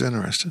who's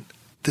interested.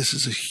 This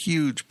is a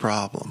huge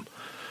problem.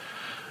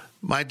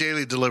 My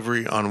daily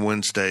delivery on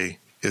Wednesday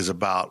is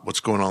about what's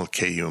going on with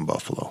KU in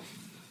Buffalo.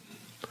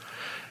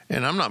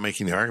 And I'm not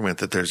making the argument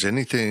that there's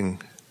anything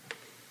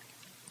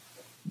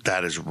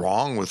that is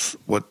wrong with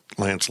what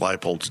Lance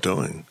Leipold's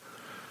doing,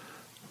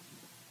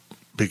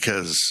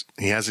 because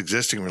he has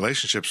existing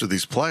relationships with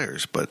these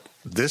players, but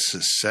this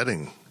is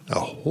setting a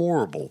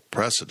horrible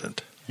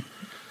precedent.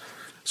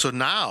 So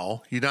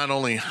now you not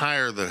only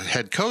hire the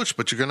head coach,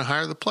 but you're going to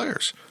hire the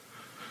players.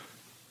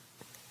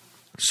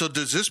 So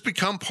does this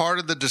become part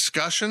of the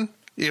discussion?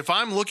 If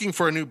I'm looking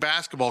for a new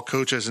basketball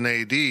coach as an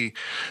AD,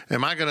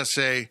 am I going to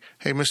say,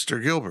 hey,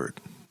 Mr. Gilbert,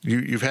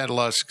 you've had a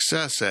lot of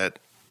success at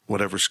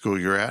whatever school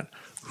you're at.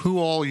 Who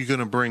all are you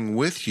going to bring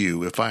with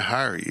you if I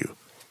hire you?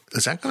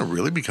 Is that going to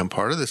really become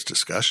part of this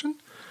discussion?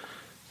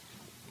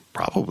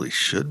 Probably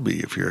should be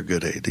if you're a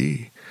good AD.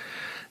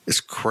 It's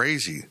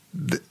crazy.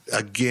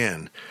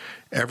 Again,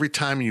 every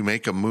time you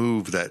make a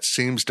move that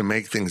seems to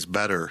make things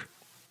better,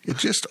 it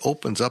just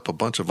opens up a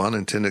bunch of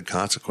unintended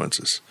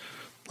consequences.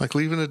 Like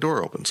leaving a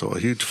door open so a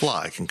huge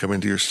fly can come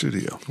into your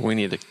studio. We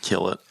need to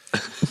kill it.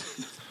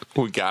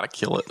 We got to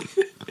kill it.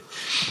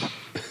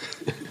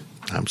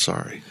 I'm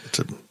sorry.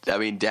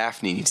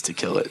 Daphne needs to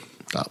kill it.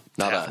 Oh,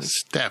 Not Daphne's,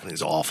 us.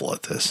 Daphne's awful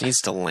at this.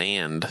 Needs to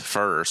land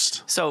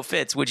first. So,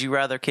 Fitz, would you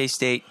rather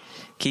K-State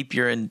keep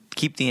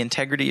the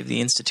integrity of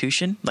the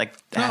institution like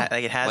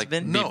it has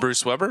been? No. Beat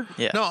Bruce Weber?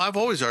 Yeah. No, I've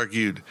always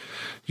argued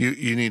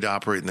you need to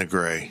operate in the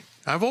gray.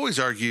 I've always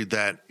argued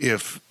that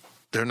if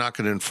they're not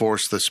going to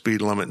enforce the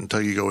speed limit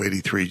until you go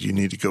 83, you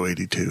need to go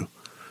 82.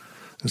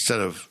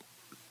 Instead of,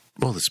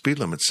 well, the speed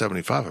limit's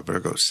 75, I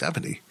better go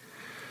 70.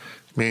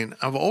 I mean,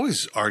 I've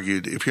always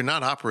argued if you're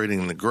not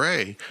operating in the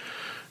gray,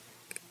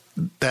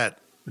 that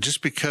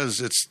just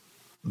because it's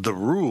the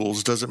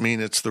rules doesn't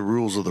mean it's the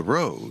rules of the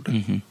road.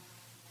 Mm-hmm.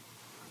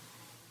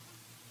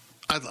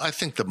 I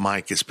think the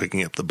mic is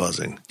picking up the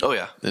buzzing. Oh,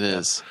 yeah. It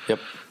is. Yep.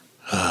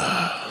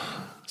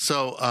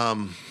 So,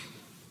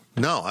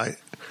 no,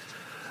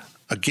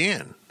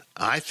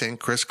 I think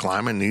Chris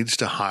Kleiman needs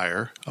to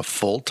hire a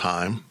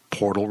full-time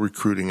portal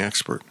recruiting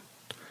expert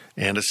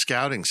and a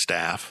scouting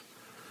staff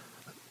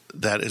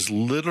that is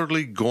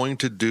literally going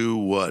to do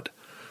what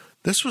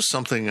this was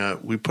something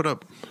we put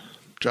up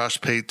Josh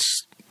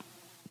Pate's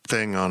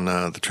thing on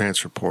the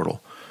transfer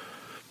portal.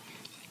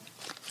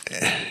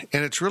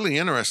 And it's really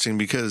interesting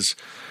because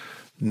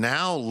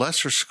now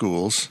lesser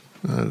schools,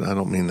 I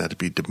don't mean that to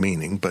be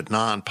demeaning, but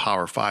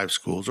non-Power 5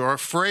 schools are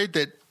afraid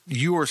that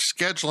you are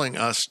scheduling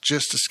us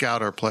just to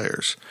scout our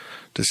players,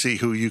 to see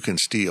who you can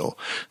steal,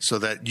 so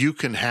that you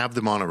can have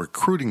them on a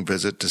recruiting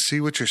visit to see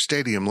what your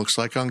stadium looks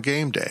like on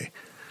game day.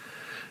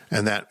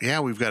 And that,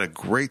 we've got a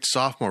great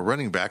sophomore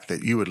running back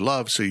that you would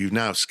love, so you've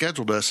now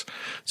scheduled us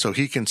so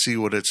he can see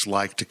what it's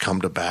like to come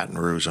to Baton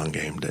Rouge on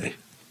game day.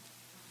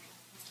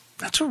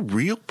 That's a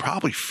real,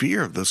 probably,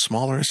 fear of those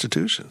smaller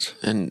institutions.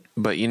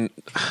 But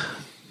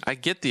I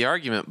get the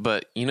argument,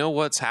 but you know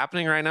what's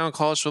happening right now in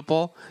college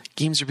football?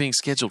 Games are being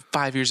scheduled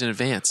 5 years in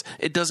advance.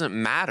 It doesn't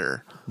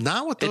matter.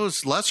 Not with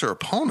those lesser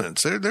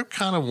opponents. They're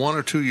kind of 1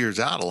 or 2 years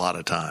out a lot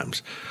of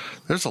times.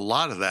 There's a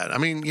lot of that. I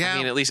mean,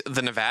 at least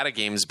the Nevada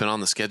game has been on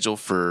the schedule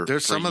for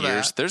some of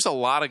years. that. There's a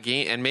lot of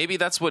game, and maybe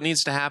that's what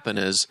needs to happen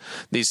is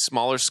these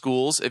smaller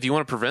schools, if you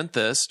want to prevent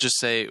this, just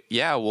say,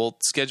 we'll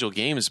schedule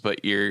games,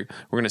 but we're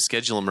going to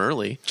schedule them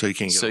early. So you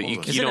can't get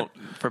you Isn't don't.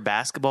 it for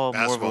basketball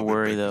more of a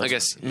worry, though? I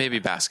guess maybe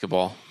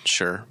basketball,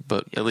 sure.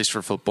 But at least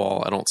for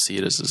football, I don't see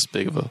it as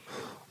big of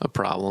a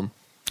problem.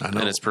 I know.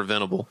 And it's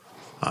preventable.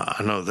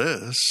 I know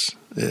this.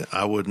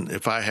 I wouldn't,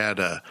 if I had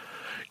a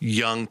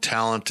young,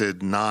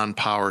 talented,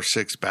 non-Power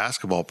 6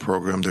 basketball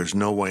program, there's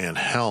no way in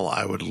hell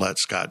I would let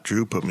Scott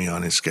Drew put me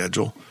on his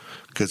schedule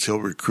because he'll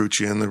recruit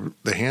you in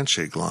the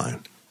handshake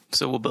line.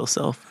 So will Bill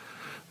Self.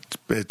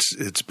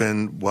 It's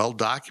been well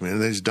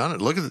documented. He's done it.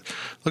 Look at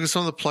some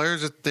of the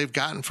players that they've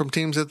gotten from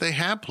teams that they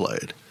have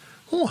played.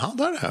 Oh, how'd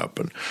that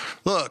happen?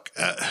 Look,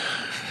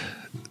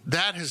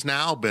 that has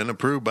now been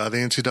approved by the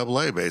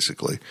NCAA,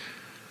 basically.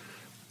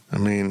 I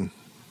mean,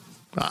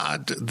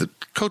 the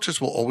coaches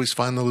will always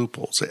find the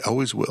loopholes. They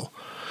always will.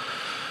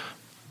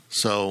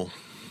 So,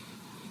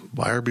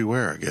 buyer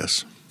beware, I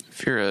guess.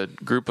 If you're a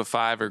group of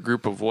 5 or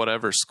group of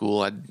whatever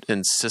school, I'd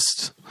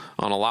insist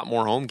on a lot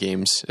more home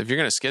games. If you're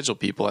going to schedule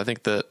people, I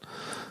think that,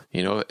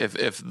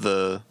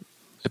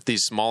 if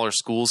these smaller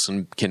schools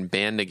can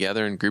band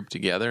together and group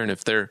together, and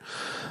if they're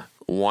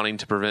wanting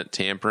to prevent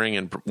tampering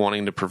and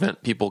wanting to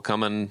prevent people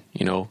coming,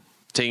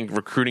 taking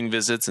recruiting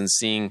visits and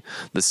seeing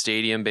the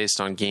stadium based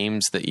on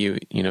games that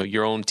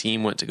your own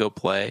team went to go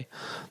play,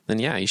 then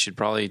you should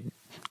probably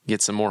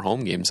get some more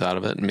home games out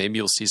of it. And maybe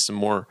you'll see some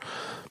more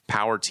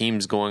power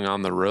teams going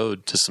on the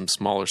road to some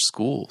smaller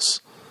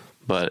schools.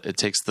 But it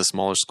takes the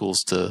smaller schools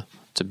to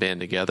band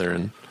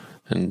together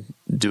and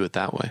do it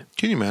that way.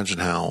 Can you imagine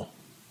how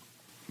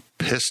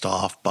pissed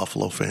off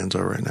Buffalo fans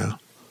are right now?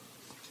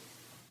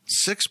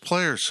 6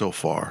 players so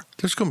far.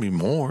 There's going to be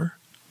more.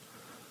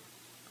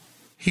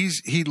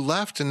 He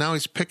left and now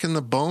he's picking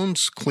the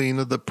bones clean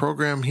of the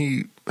program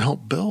he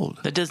helped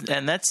build.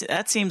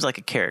 That seems like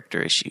a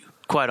character issue,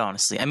 quite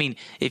honestly. I mean,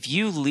 if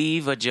you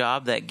leave a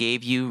job that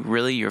gave you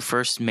really your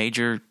first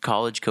major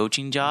college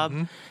coaching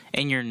job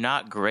and you're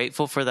not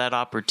grateful for that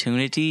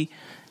opportunity,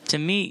 to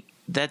me,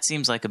 that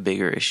seems like a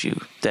bigger issue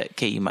that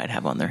KU might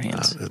have on their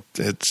hands.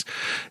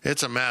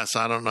 It's a mess.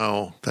 I don't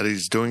know that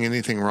he's doing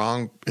anything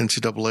wrong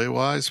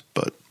NCAA-wise,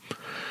 but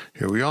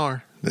here we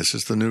are. This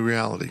is the new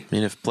reality. I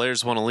mean, if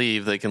players want to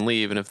leave, they can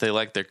leave. And if they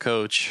like their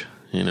coach,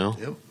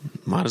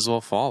 might as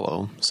well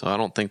follow. So I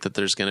don't think that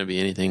there's going to be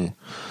anything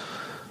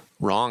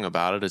wrong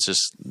about it. It's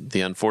just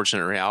the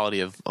unfortunate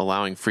reality of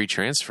allowing free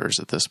transfers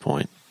at this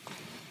point.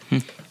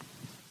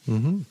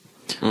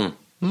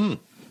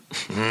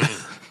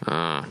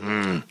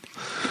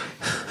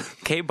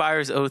 K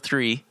Byers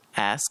 03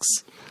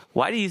 asks,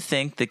 why do you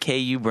think the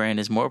KU brand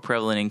is more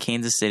prevalent in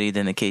Kansas City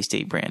than the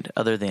K-State brand,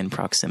 other than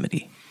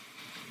proximity?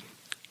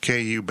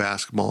 KU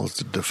basketball is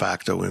the de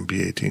facto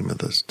NBA team of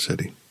the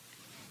city.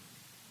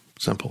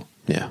 Simple.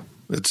 Yeah.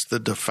 It's the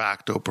de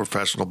facto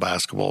professional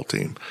basketball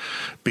team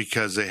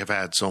because they have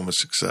had so much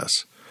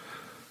success.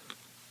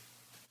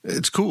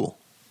 It's cool.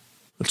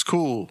 It's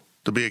cool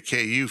to be a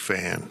KU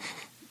fan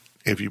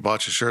if you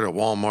bought your shirt at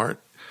Walmart,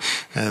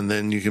 and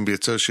then you can be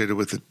associated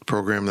with a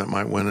program that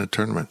might win a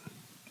tournament.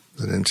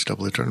 the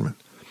NCAA tournament.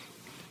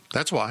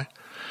 That's why.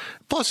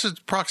 Plus, its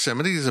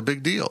proximity is a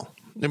big deal.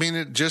 I mean,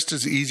 it just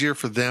is easier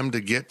for them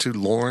to get to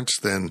Lawrence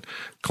than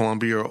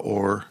Columbia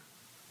or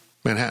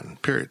Manhattan,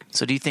 period.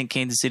 So do you think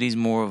Kansas City's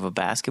more of a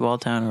basketball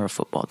town or a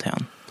football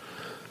town?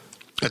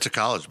 It's a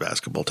college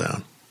basketball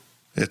town.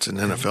 It's an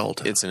NFL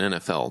town. It's an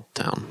NFL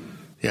town.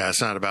 Yeah,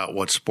 it's not about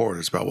what sport.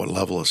 It's about what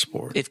level of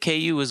sport. If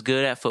KU was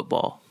good at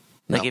football,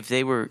 like No. if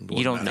they were,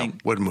 you don't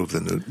think wouldn't move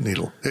the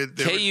needle.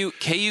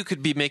 KU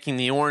could be making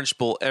the Orange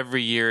Bowl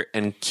every year,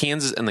 and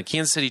the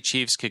Kansas City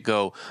Chiefs could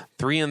go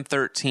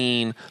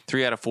 3-13,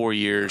 3 out of 4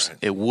 years. Right.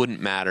 It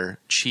wouldn't matter.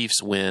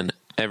 Chiefs win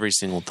every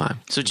single time.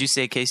 So. Did you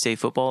say K-State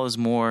football is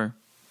more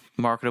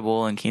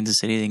marketable in Kansas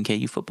City than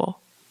KU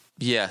football?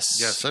 Yes,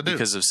 Yes, I do.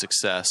 because of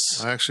success.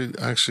 I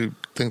actually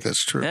think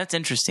that's true. That's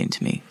interesting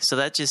to me. So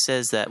that just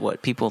says that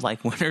people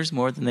like winners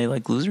more than they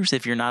like losers.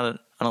 If you're not an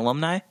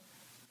alumni.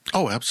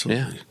 Oh,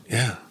 absolutely.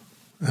 Yeah,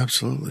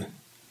 absolutely.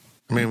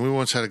 I mean, we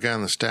once had a guy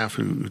on the staff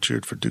who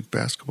cheered for Duke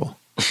basketball.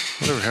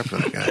 Whatever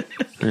happened to that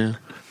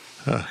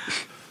guy?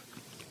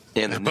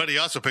 And But he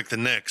also picked the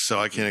Knicks, so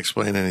I can't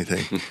explain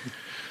anything.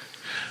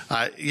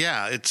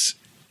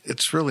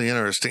 It's really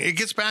interesting. It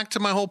gets back to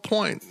my whole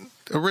point.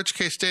 A rich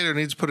K-Stater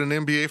needs to put an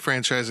NBA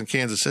franchise in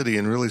Kansas City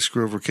and really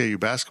screw over KU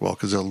basketball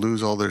because they'll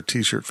lose all their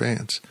T-shirt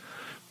fans.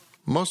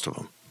 Most of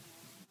them.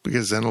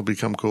 Because then it'll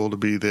become cool to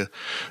be the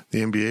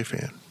NBA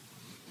fan.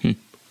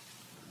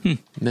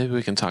 Maybe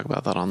we can talk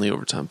about that on the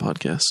Overtime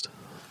podcast.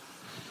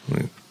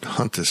 We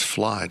hunt this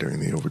fly during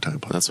the overtime.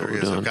 That's what There he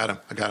we're is. doing.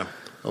 I got him.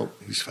 Oh,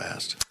 he's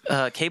fast.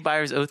 K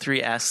Byers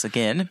 03 asks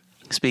again,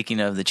 speaking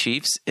of the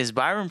Chiefs, is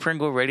Byron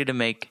Pringle ready to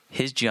make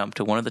his jump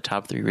to one of the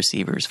top 3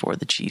 receivers for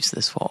the Chiefs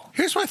this fall?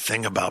 Here's my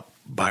thing about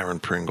Byron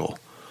Pringle.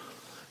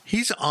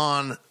 He's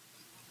on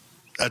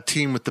a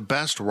team with the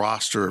best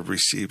roster of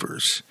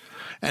receivers.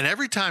 And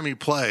every time he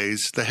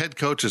plays, the head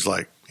coach is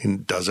like, he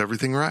does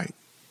everything right.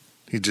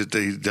 He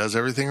does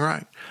everything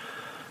right.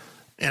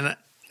 And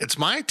it's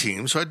my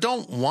team, so I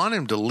don't want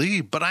him to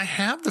leave. But I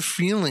have the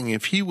feeling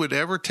if he would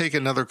ever take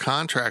another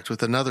contract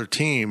with another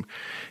team,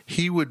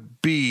 he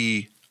would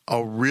be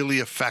a really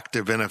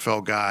effective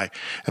NFL guy,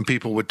 and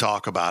people would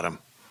talk about him.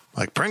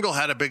 Like, Pringle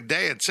had a big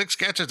day at 6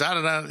 catches,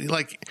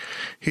 Like,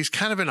 he's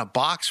kind of in a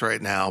box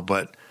right now,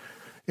 but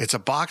it's a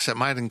box that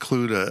might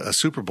include a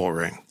Super Bowl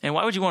ring. And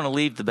why would you want to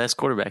leave the best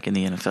quarterback in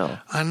the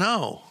NFL? I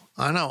know.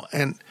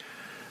 And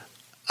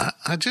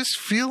I just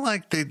feel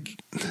like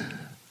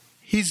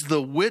he's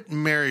the Whit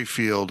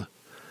Merrifield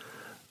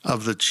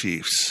of the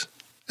Chiefs.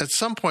 At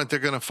some point, they're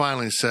going to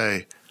finally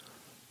say,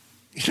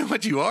 you know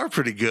what, you are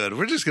pretty good.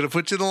 We're just going to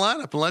put you in the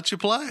lineup and let you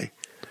play.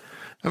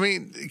 I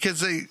mean,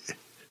 because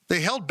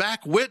they held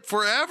back Whit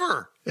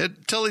forever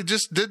until he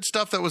just did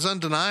stuff that was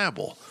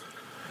undeniable.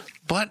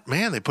 But,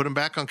 man, they put him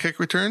back on kick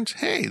returns.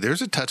 Hey,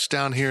 there's a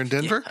touchdown here in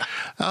Denver. Yeah.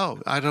 Oh,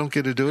 I don't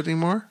get to do it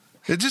anymore?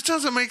 It just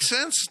doesn't make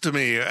sense to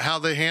me how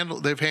they've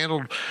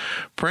handled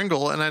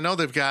Pringle. And I know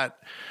they've got,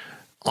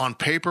 on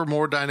paper,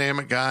 more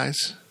dynamic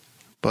guys.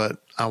 But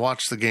I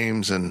watch the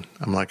games, and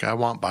I'm like, I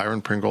want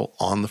Byron Pringle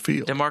on the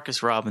field.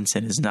 Demarcus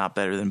Robinson is not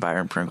better than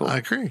Byron Pringle. I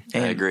agree. I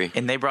agree.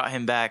 And they brought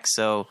him back.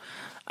 So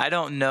I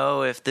don't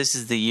know if this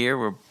is the year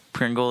where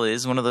Pringle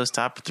is one of those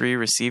top 3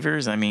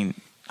 receivers. I mean,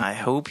 I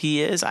hope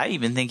he is. I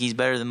even think he's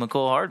better than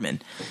McCole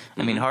Hardman.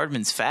 I mean,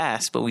 Hardman's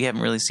fast, but we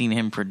haven't really seen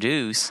him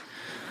produce.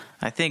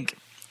 I think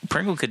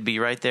Pringle could be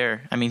right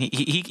there. I mean,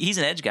 he's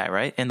an edge guy,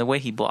 right? And the way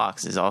he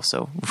blocks is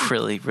also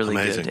really, really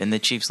amazing. good. And the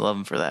Chiefs love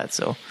him for that.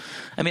 So,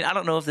 I mean, I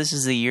don't know if this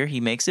is the year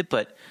he makes it,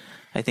 but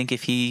I think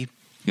if he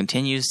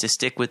continues to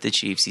stick with the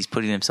Chiefs, he's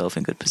putting himself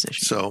in good position.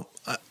 So,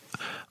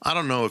 I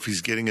don't know if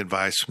he's getting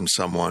advice from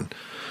someone,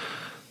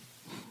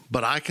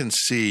 but I can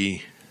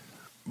see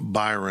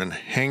Byron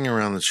hanging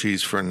around the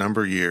Chiefs for a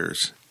number of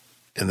years.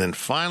 And then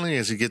finally,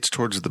 as he gets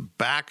towards the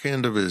back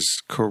end of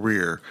his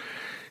career,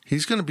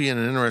 he's going to be in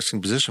an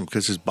interesting position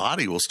because his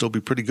body will still be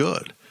pretty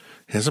good.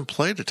 He hasn't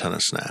played a ton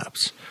of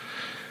snaps.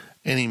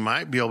 And he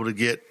might be able to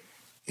get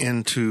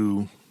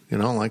into,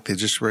 like they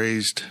just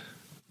raised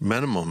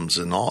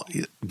minimums and all,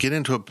 get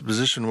into a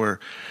position where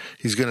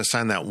he's going to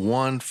sign that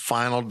one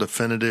final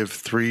definitive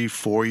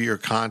 3-4 year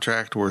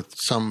contract worth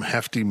some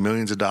hefty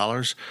millions of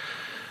dollars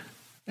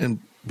and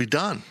be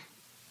done,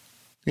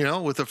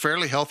 with a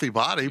fairly healthy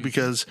body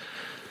because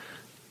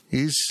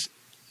he's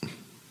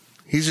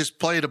just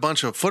played a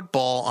bunch of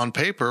football on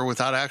paper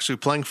without actually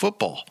playing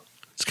football.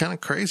 It's kind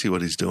of crazy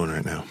what he's doing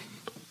right now.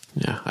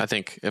 Yeah, I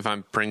think if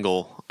I'm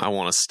Pringle, I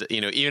want to,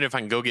 even if I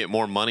can go get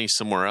more money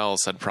somewhere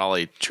else, I'd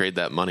probably trade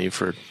that money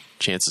for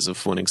chances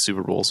of winning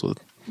Super Bowls with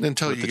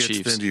until you the get to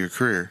Chiefs. the end of your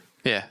career.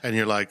 Yeah. And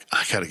you're like,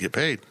 I got to get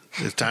paid.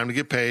 It's time to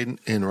get paid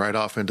and right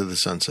off into the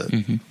sunset.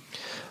 Mm-hmm.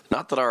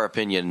 Not that our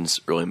opinions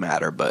really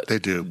matter, but they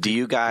do. Do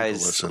you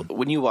guys,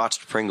 when you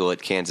watched Pringle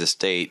at Kansas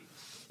State,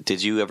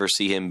 did you ever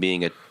see him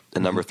being a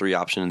number 3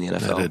 option in the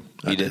NFL?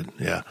 I did.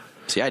 Yeah.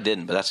 See, I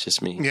didn't, but that's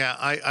just me. Yeah,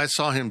 I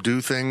saw him do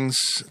things.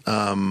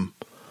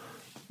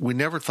 We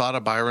never thought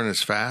of Byron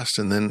as fast,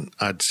 and then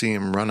I'd see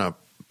him run a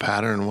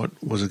pattern. What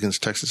was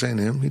against Texas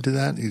A&M? He did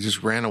that. He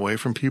just ran away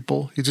from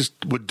people. He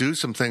just would do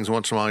some things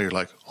once in a while. You're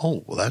like,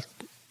 oh, well,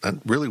 that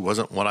really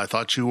wasn't what I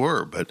thought you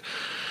were. But,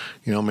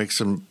 make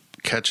some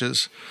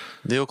catches.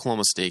 The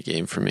Oklahoma State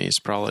game for me is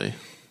probably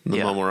the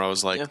moment where I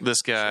was like,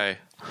 this guy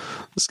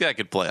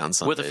could play on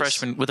Sundays.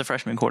 With a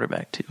freshman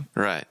quarterback too.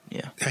 Right.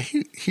 Yeah.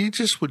 He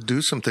just would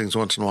do some things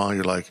once in a while.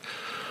 You're like,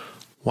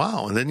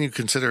 wow. And then you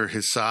consider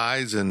his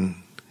size,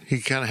 and he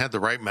kind of had the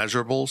right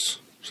measurables.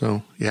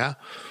 So, yeah.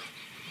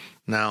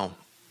 Now,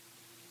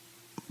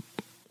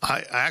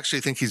 I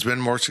actually think he's been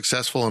more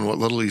successful in what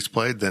little he's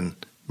played than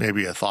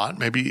maybe I thought.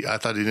 Maybe I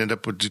thought he'd end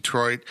up with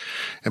Detroit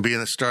and be in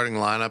the starting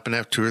lineup and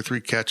have 2 or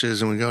 3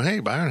 catches, and we go, hey,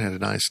 Byron had a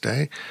nice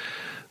day.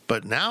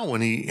 But now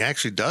when he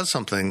actually does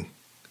something,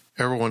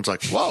 everyone's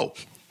like, whoa.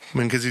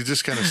 Because he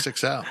just kind of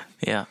sticks out.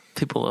 Yeah.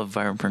 People love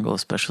Byron Pringle,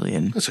 especially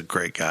in That's a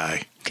great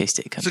guy.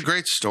 K-State country. It's a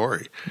great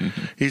story.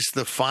 Mm-hmm. He's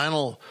the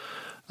final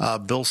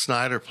Bill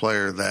Snyder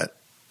player that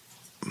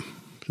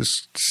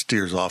just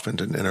steers off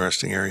into an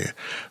interesting area.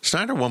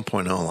 Snyder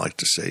 1.0 liked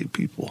to save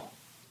people.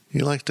 He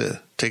liked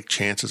to take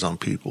chances on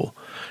people.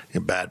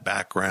 Your bad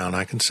background,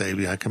 I can save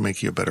you. I can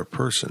make you a better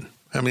person.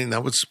 I mean,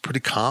 that was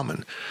pretty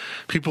common.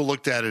 People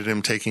looked at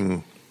him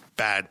taking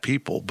bad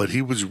people, but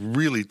he was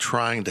really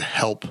trying to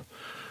help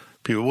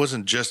people. It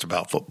wasn't just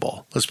about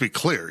football. Let's be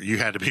clear. You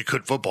had to be a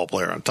good football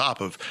player on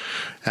top of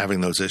having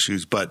those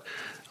issues. But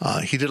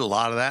he did a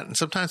lot of that, and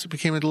sometimes it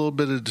became a little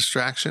bit of a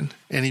distraction.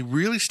 And he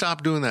really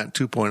stopped doing that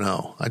in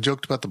 2.0. I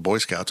joked about the Boy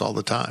Scouts all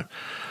the time.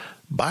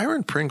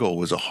 Byron Pringle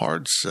was a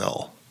hard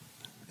sell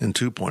in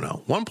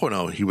 2.0.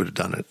 1.0, he would have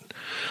done it.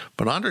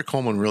 But Andre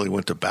Coleman really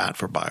went to bat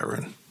for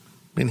Byron.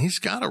 I mean, he's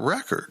got a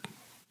record.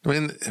 I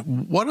mean,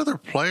 what other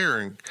player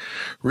in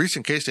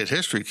recent K-State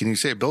history can you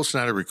say Bill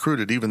Snyder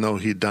recruited even though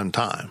he'd done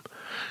time,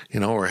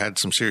 or had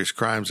some serious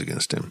crimes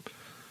against him?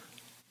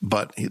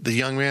 But the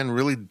young man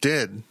really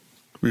did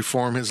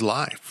reform his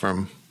life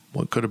from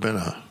what could have been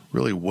a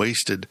really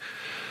wasted,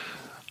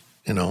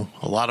 a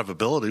lot of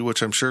ability,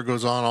 which I'm sure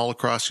goes on all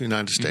across the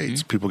United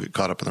States. Mm-hmm. People get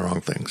caught up in the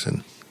wrong things.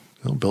 And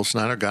Bill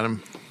Snyder got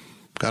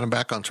him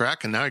back on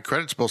track, and now he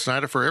credits Bill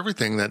Snyder for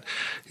everything that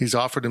he's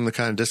offered him the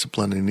kind of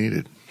discipline he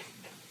needed.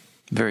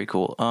 Very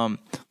cool.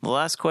 The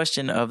last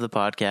question of the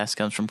podcast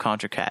comes from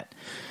ContraCat.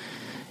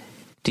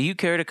 Do you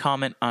care to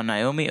comment on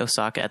Naomi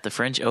Osaka at the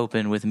French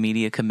Open with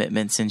media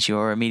commitment since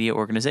you're a media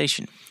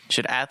organization?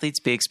 Should athletes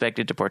be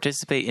expected to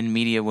participate in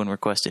media when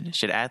requested?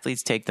 Should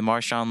athletes take the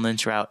Marshawn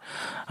Lynch route?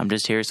 I'm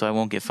just here so I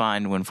won't get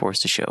fined when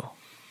forced to show.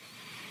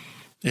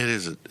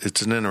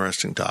 It's an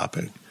interesting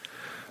topic.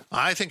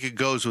 I think it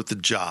goes with the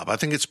job. I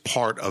think it's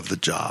part of the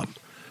job.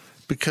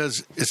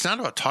 Because it's not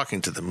about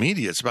talking to the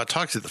media. It's about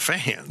talking to the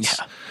fans.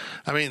 Yeah.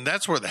 I mean,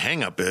 that's where the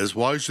hang-up is.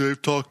 Why should they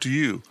talk to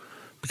you?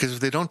 Because if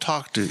they don't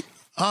talk to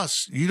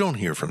us, you don't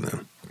hear from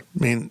them.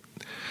 I mean,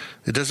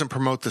 it doesn't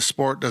promote the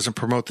sport, doesn't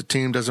promote the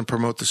team, doesn't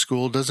promote the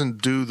school,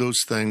 doesn't do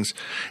those things.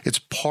 It's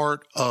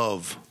part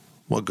of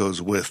what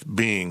goes with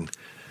being.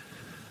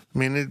 I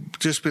mean, it'd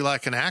just be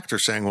like an actor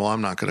saying, well,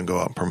 I'm not going to go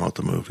out and promote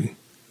the movie.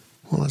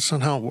 Well, that's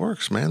not how it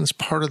works, man. It's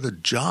part of the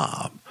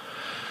job.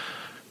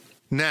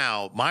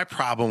 Now, my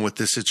problem with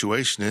this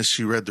situation is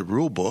she read the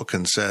rule book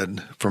and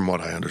said, from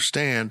what I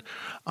understand,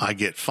 I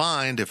get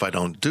fined if I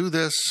don't do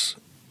this.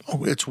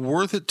 It's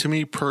worth it to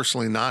me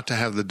personally not to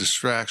have the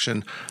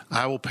distraction.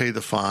 I will pay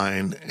the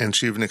fine. And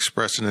she even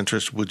expressed an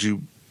interest. Would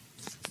you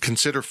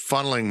consider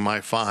funneling my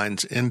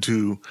fines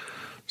into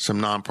some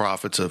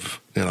nonprofits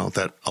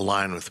that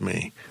align with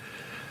me?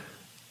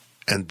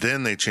 And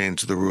then they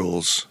changed the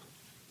rules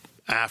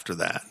after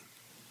that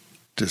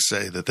to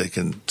say that they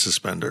can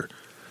suspend her.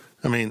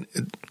 I mean,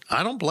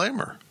 I don't blame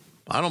her.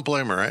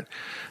 Right?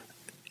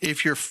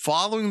 If you're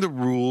following the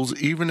rules,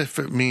 even if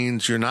it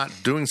means you're not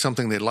doing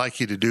something they'd like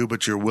you to do,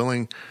 but you're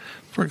willing,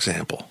 for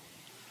example,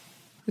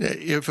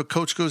 if a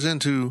coach goes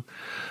into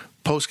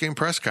post-game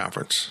press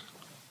conference,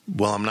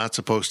 well, I'm not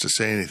supposed to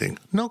say anything.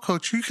 No,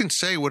 coach, you can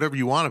say whatever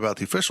you want about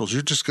the officials.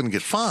 You're just going to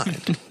get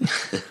fined,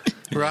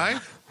 right?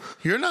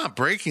 You're not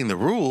breaking the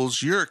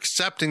rules. You're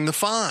accepting the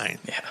fine.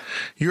 Yeah.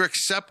 You're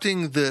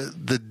accepting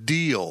the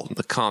deal.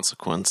 The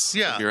consequence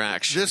of your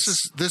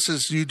actions. This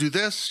is you do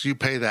this, you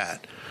pay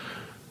that.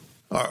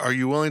 Are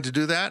you willing to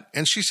do that?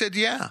 And she said,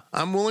 yeah,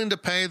 I'm willing to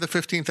pay the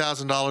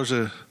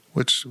 $15,000,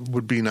 which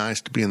would be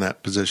nice to be in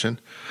that position.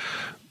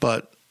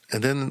 And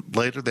then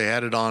later they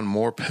added on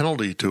more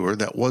penalty to her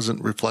that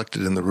wasn't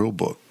reflected in the rule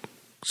book.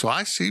 So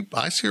I see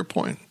her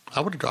point. I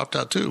would have dropped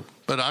out too,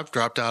 but I've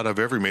dropped out of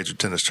every major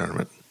tennis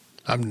tournament.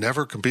 I've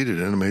never competed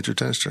in a major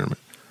tennis tournament.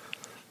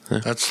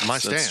 That's my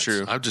stance. That's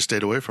true. I've just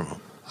stayed away from them.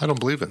 I don't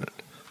believe in it.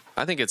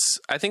 I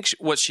think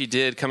what she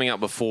did coming out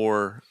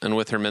before and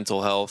with her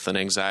mental health and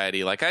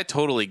anxiety, like I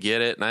totally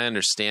get it and I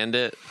understand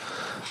it.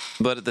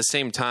 But at the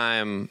same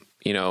time,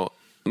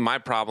 my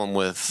problem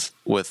with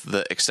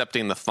the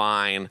accepting the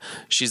fine.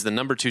 She's the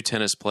number 2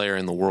 tennis player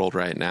in the world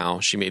right now.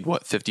 She made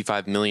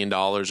 $55 million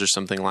or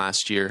something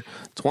last year.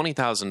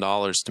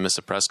 $20,000 to miss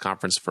a press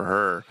conference for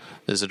her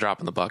is a drop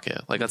in the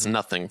bucket. Like, that's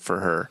nothing for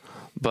her.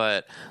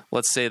 But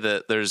let's say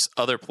that there's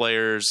other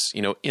players,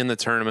 in the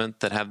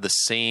tournament that have the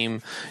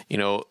same,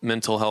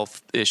 mental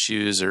health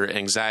issues or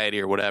anxiety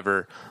or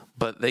whatever,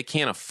 but they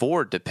can't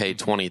afford to pay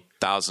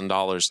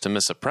 $20,000 to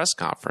miss a press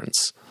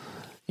conference.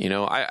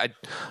 I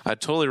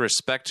totally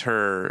respect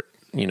her,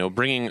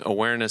 bringing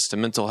awareness to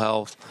mental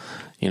health,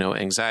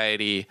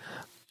 anxiety,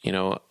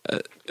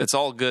 it's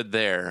all good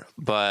there.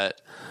 But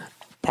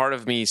part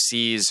of me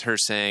sees her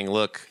saying,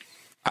 look,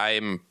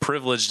 I'm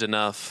privileged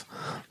enough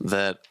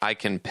that I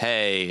can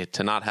pay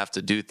to not have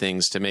to do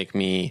things to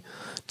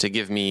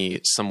give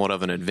me somewhat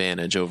of an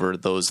advantage over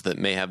those that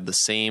may have the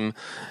same,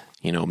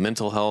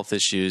 mental health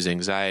issues,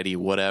 anxiety,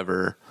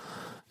 whatever,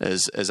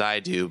 as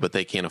I do, but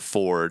they can't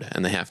afford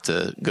and they have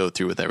to go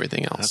through with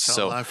everything else. That's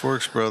how life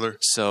works, brother.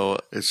 So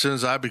as soon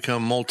as I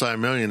become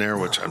multimillionaire,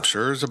 which I'm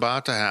sure is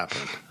about to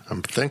happen, I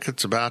think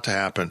it's about to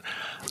happen,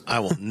 I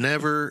will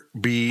never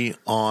be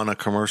on a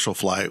commercial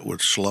flight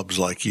with schlubs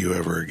like you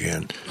ever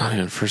again. Not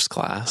even first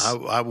class.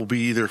 I will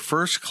be either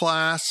first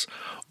class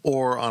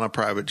or on a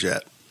private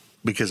jet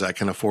because I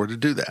can afford to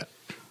do that.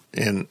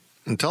 And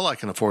until I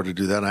can afford to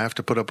do that, I have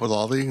to put up with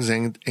all the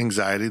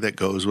anxiety that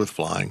goes with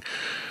flying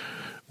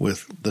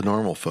with the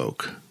normal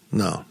folk.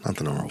 No, not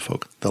the normal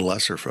folk, the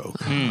lesser folk.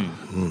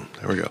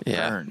 There we go.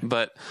 Yeah,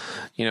 but,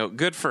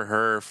 good for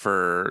her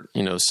for,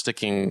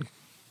 sticking –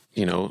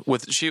 she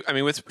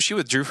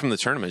withdrew from the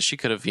tournament. She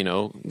could have,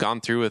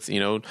 gone through with,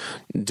 doing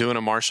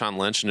a Marshawn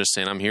Lynch and just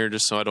saying, I'm here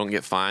just so I don't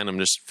get fined. I'm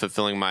just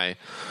fulfilling my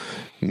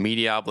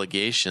media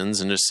obligations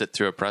and just sit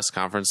through a press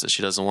conference that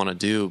she doesn't want to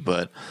do.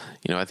 But,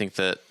 I think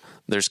that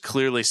there's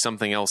clearly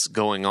something else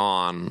going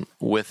on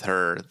with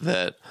her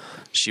that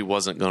she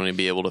wasn't going to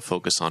be able to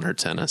focus on her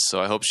tennis.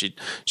 So I hope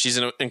she's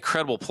an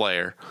incredible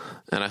player,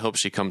 and I hope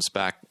she comes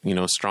back,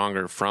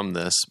 stronger from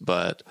this.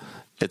 But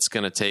it's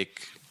going to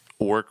take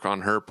work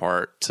on her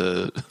part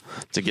to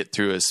get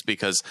through this,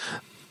 because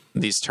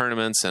these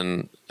tournaments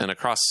and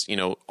across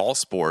all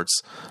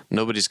sports,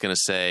 nobody's going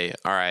to say,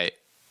 all right,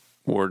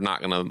 we're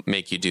not going to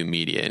make you do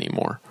media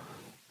anymore.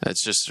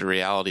 That's just the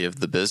reality of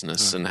the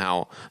business and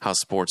how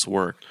sports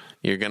work.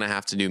 You're going to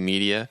have to do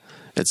media.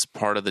 It's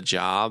part of the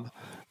job,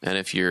 and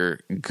if you're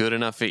good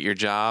enough at your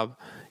job,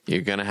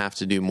 you're going to have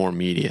to do more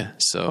media.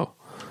 So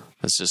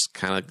that's just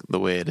kind of the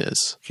way it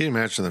is. Can you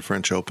imagine the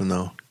French Open,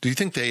 though? Do you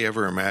think they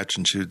ever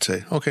imagined she would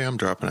say, okay, I'm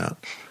dropping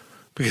out?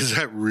 Because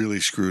that really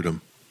screwed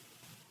them.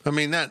 I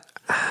mean, that...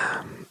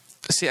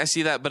 See, I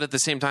see that, but at the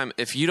same time,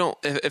 if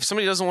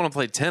somebody doesn't want to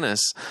play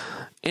tennis,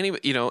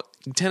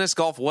 tennis,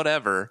 golf,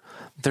 whatever,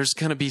 there's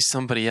going to be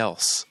somebody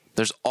else.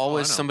 There's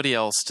always somebody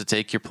else to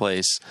take your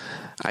place.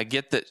 I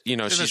get that,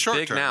 she's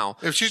big term. Now.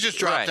 If she just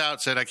dropped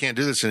out, said, I can't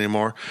do this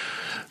anymore,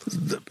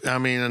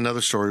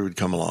 another story would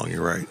come along.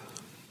 You're right.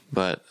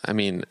 But,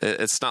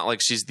 it's not like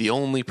she's the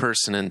only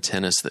person in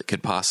tennis that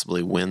could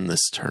possibly win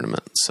this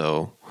tournament.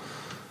 So,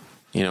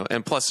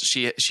 and plus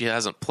she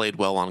hasn't played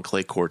well on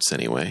clay courts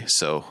anyway.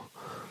 So,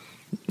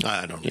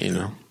 I don't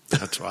know.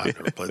 That's why I've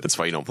never played. That's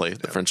why you don't play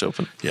the French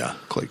Open. Yeah,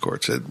 clay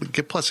courts.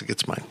 Plus, it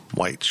gets my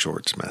white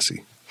shorts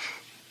messy.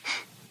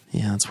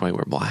 Yeah, that's why I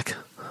wear black.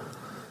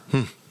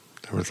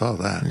 Never thought of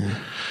that. Yeah.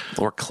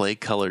 Or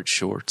clay-colored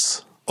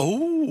shorts.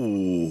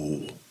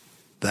 Oh,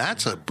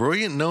 that's a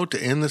brilliant note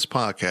to end this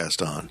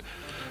podcast on,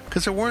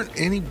 because there weren't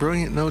any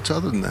brilliant notes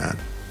other than that.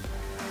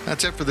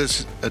 That's it for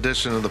this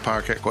edition of the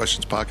PowerCat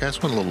Questions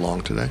podcast. Went a little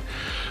long today.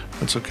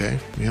 That's okay.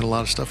 We had a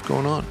lot of stuff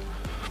going on.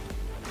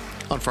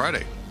 On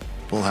Friday,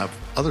 we'll have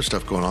other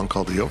stuff going on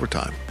called The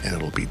Overtime, and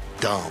it'll be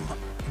dumb.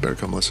 You better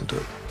come listen to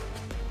it.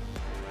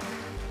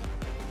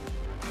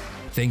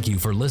 Thank you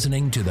for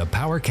listening to the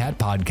PowerCat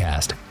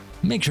Podcast.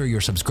 Make sure you're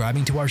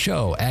subscribing to our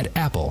show at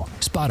Apple,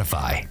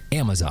 Spotify,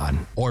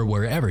 Amazon, or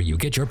wherever you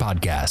get your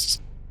podcasts.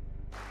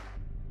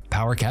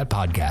 PowerCat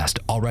Podcast.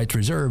 All rights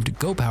reserved.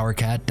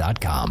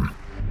 GoPowerCat.com.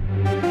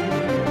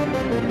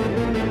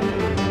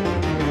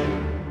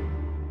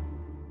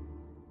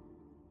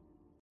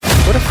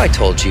 What if I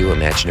told you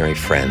imaginary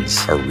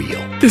friends are real?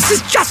 This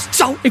is just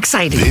so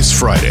exciting. This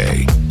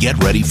Friday, get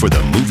ready for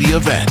the movie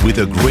event with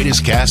the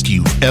greatest cast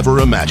you've ever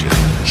imagined.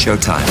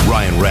 Showtime.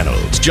 Ryan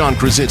Reynolds, John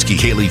Krasinski,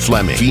 Kaylee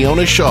Fleming,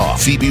 Fiona Shaw,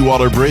 Phoebe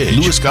Waller-Bridge,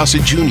 Louis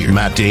Gossett Jr.,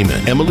 Matt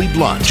Damon, Emily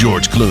Blunt,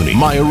 George Clooney,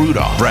 Maya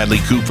Rudolph, Bradley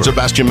Cooper,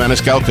 Sebastian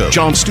Maniscalco,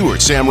 Jon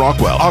Stewart, Sam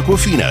Rockwell,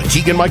 Awkwafina,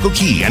 Keegan-Michael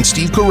Key, and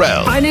Steve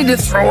Carell. I need to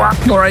throw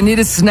up or I need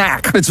a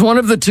snack. It's one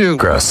of the two.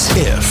 Gross.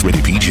 If.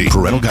 Rated PG.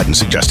 Parental guidance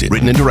suggested.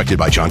 Written and directed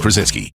by John Krasinski.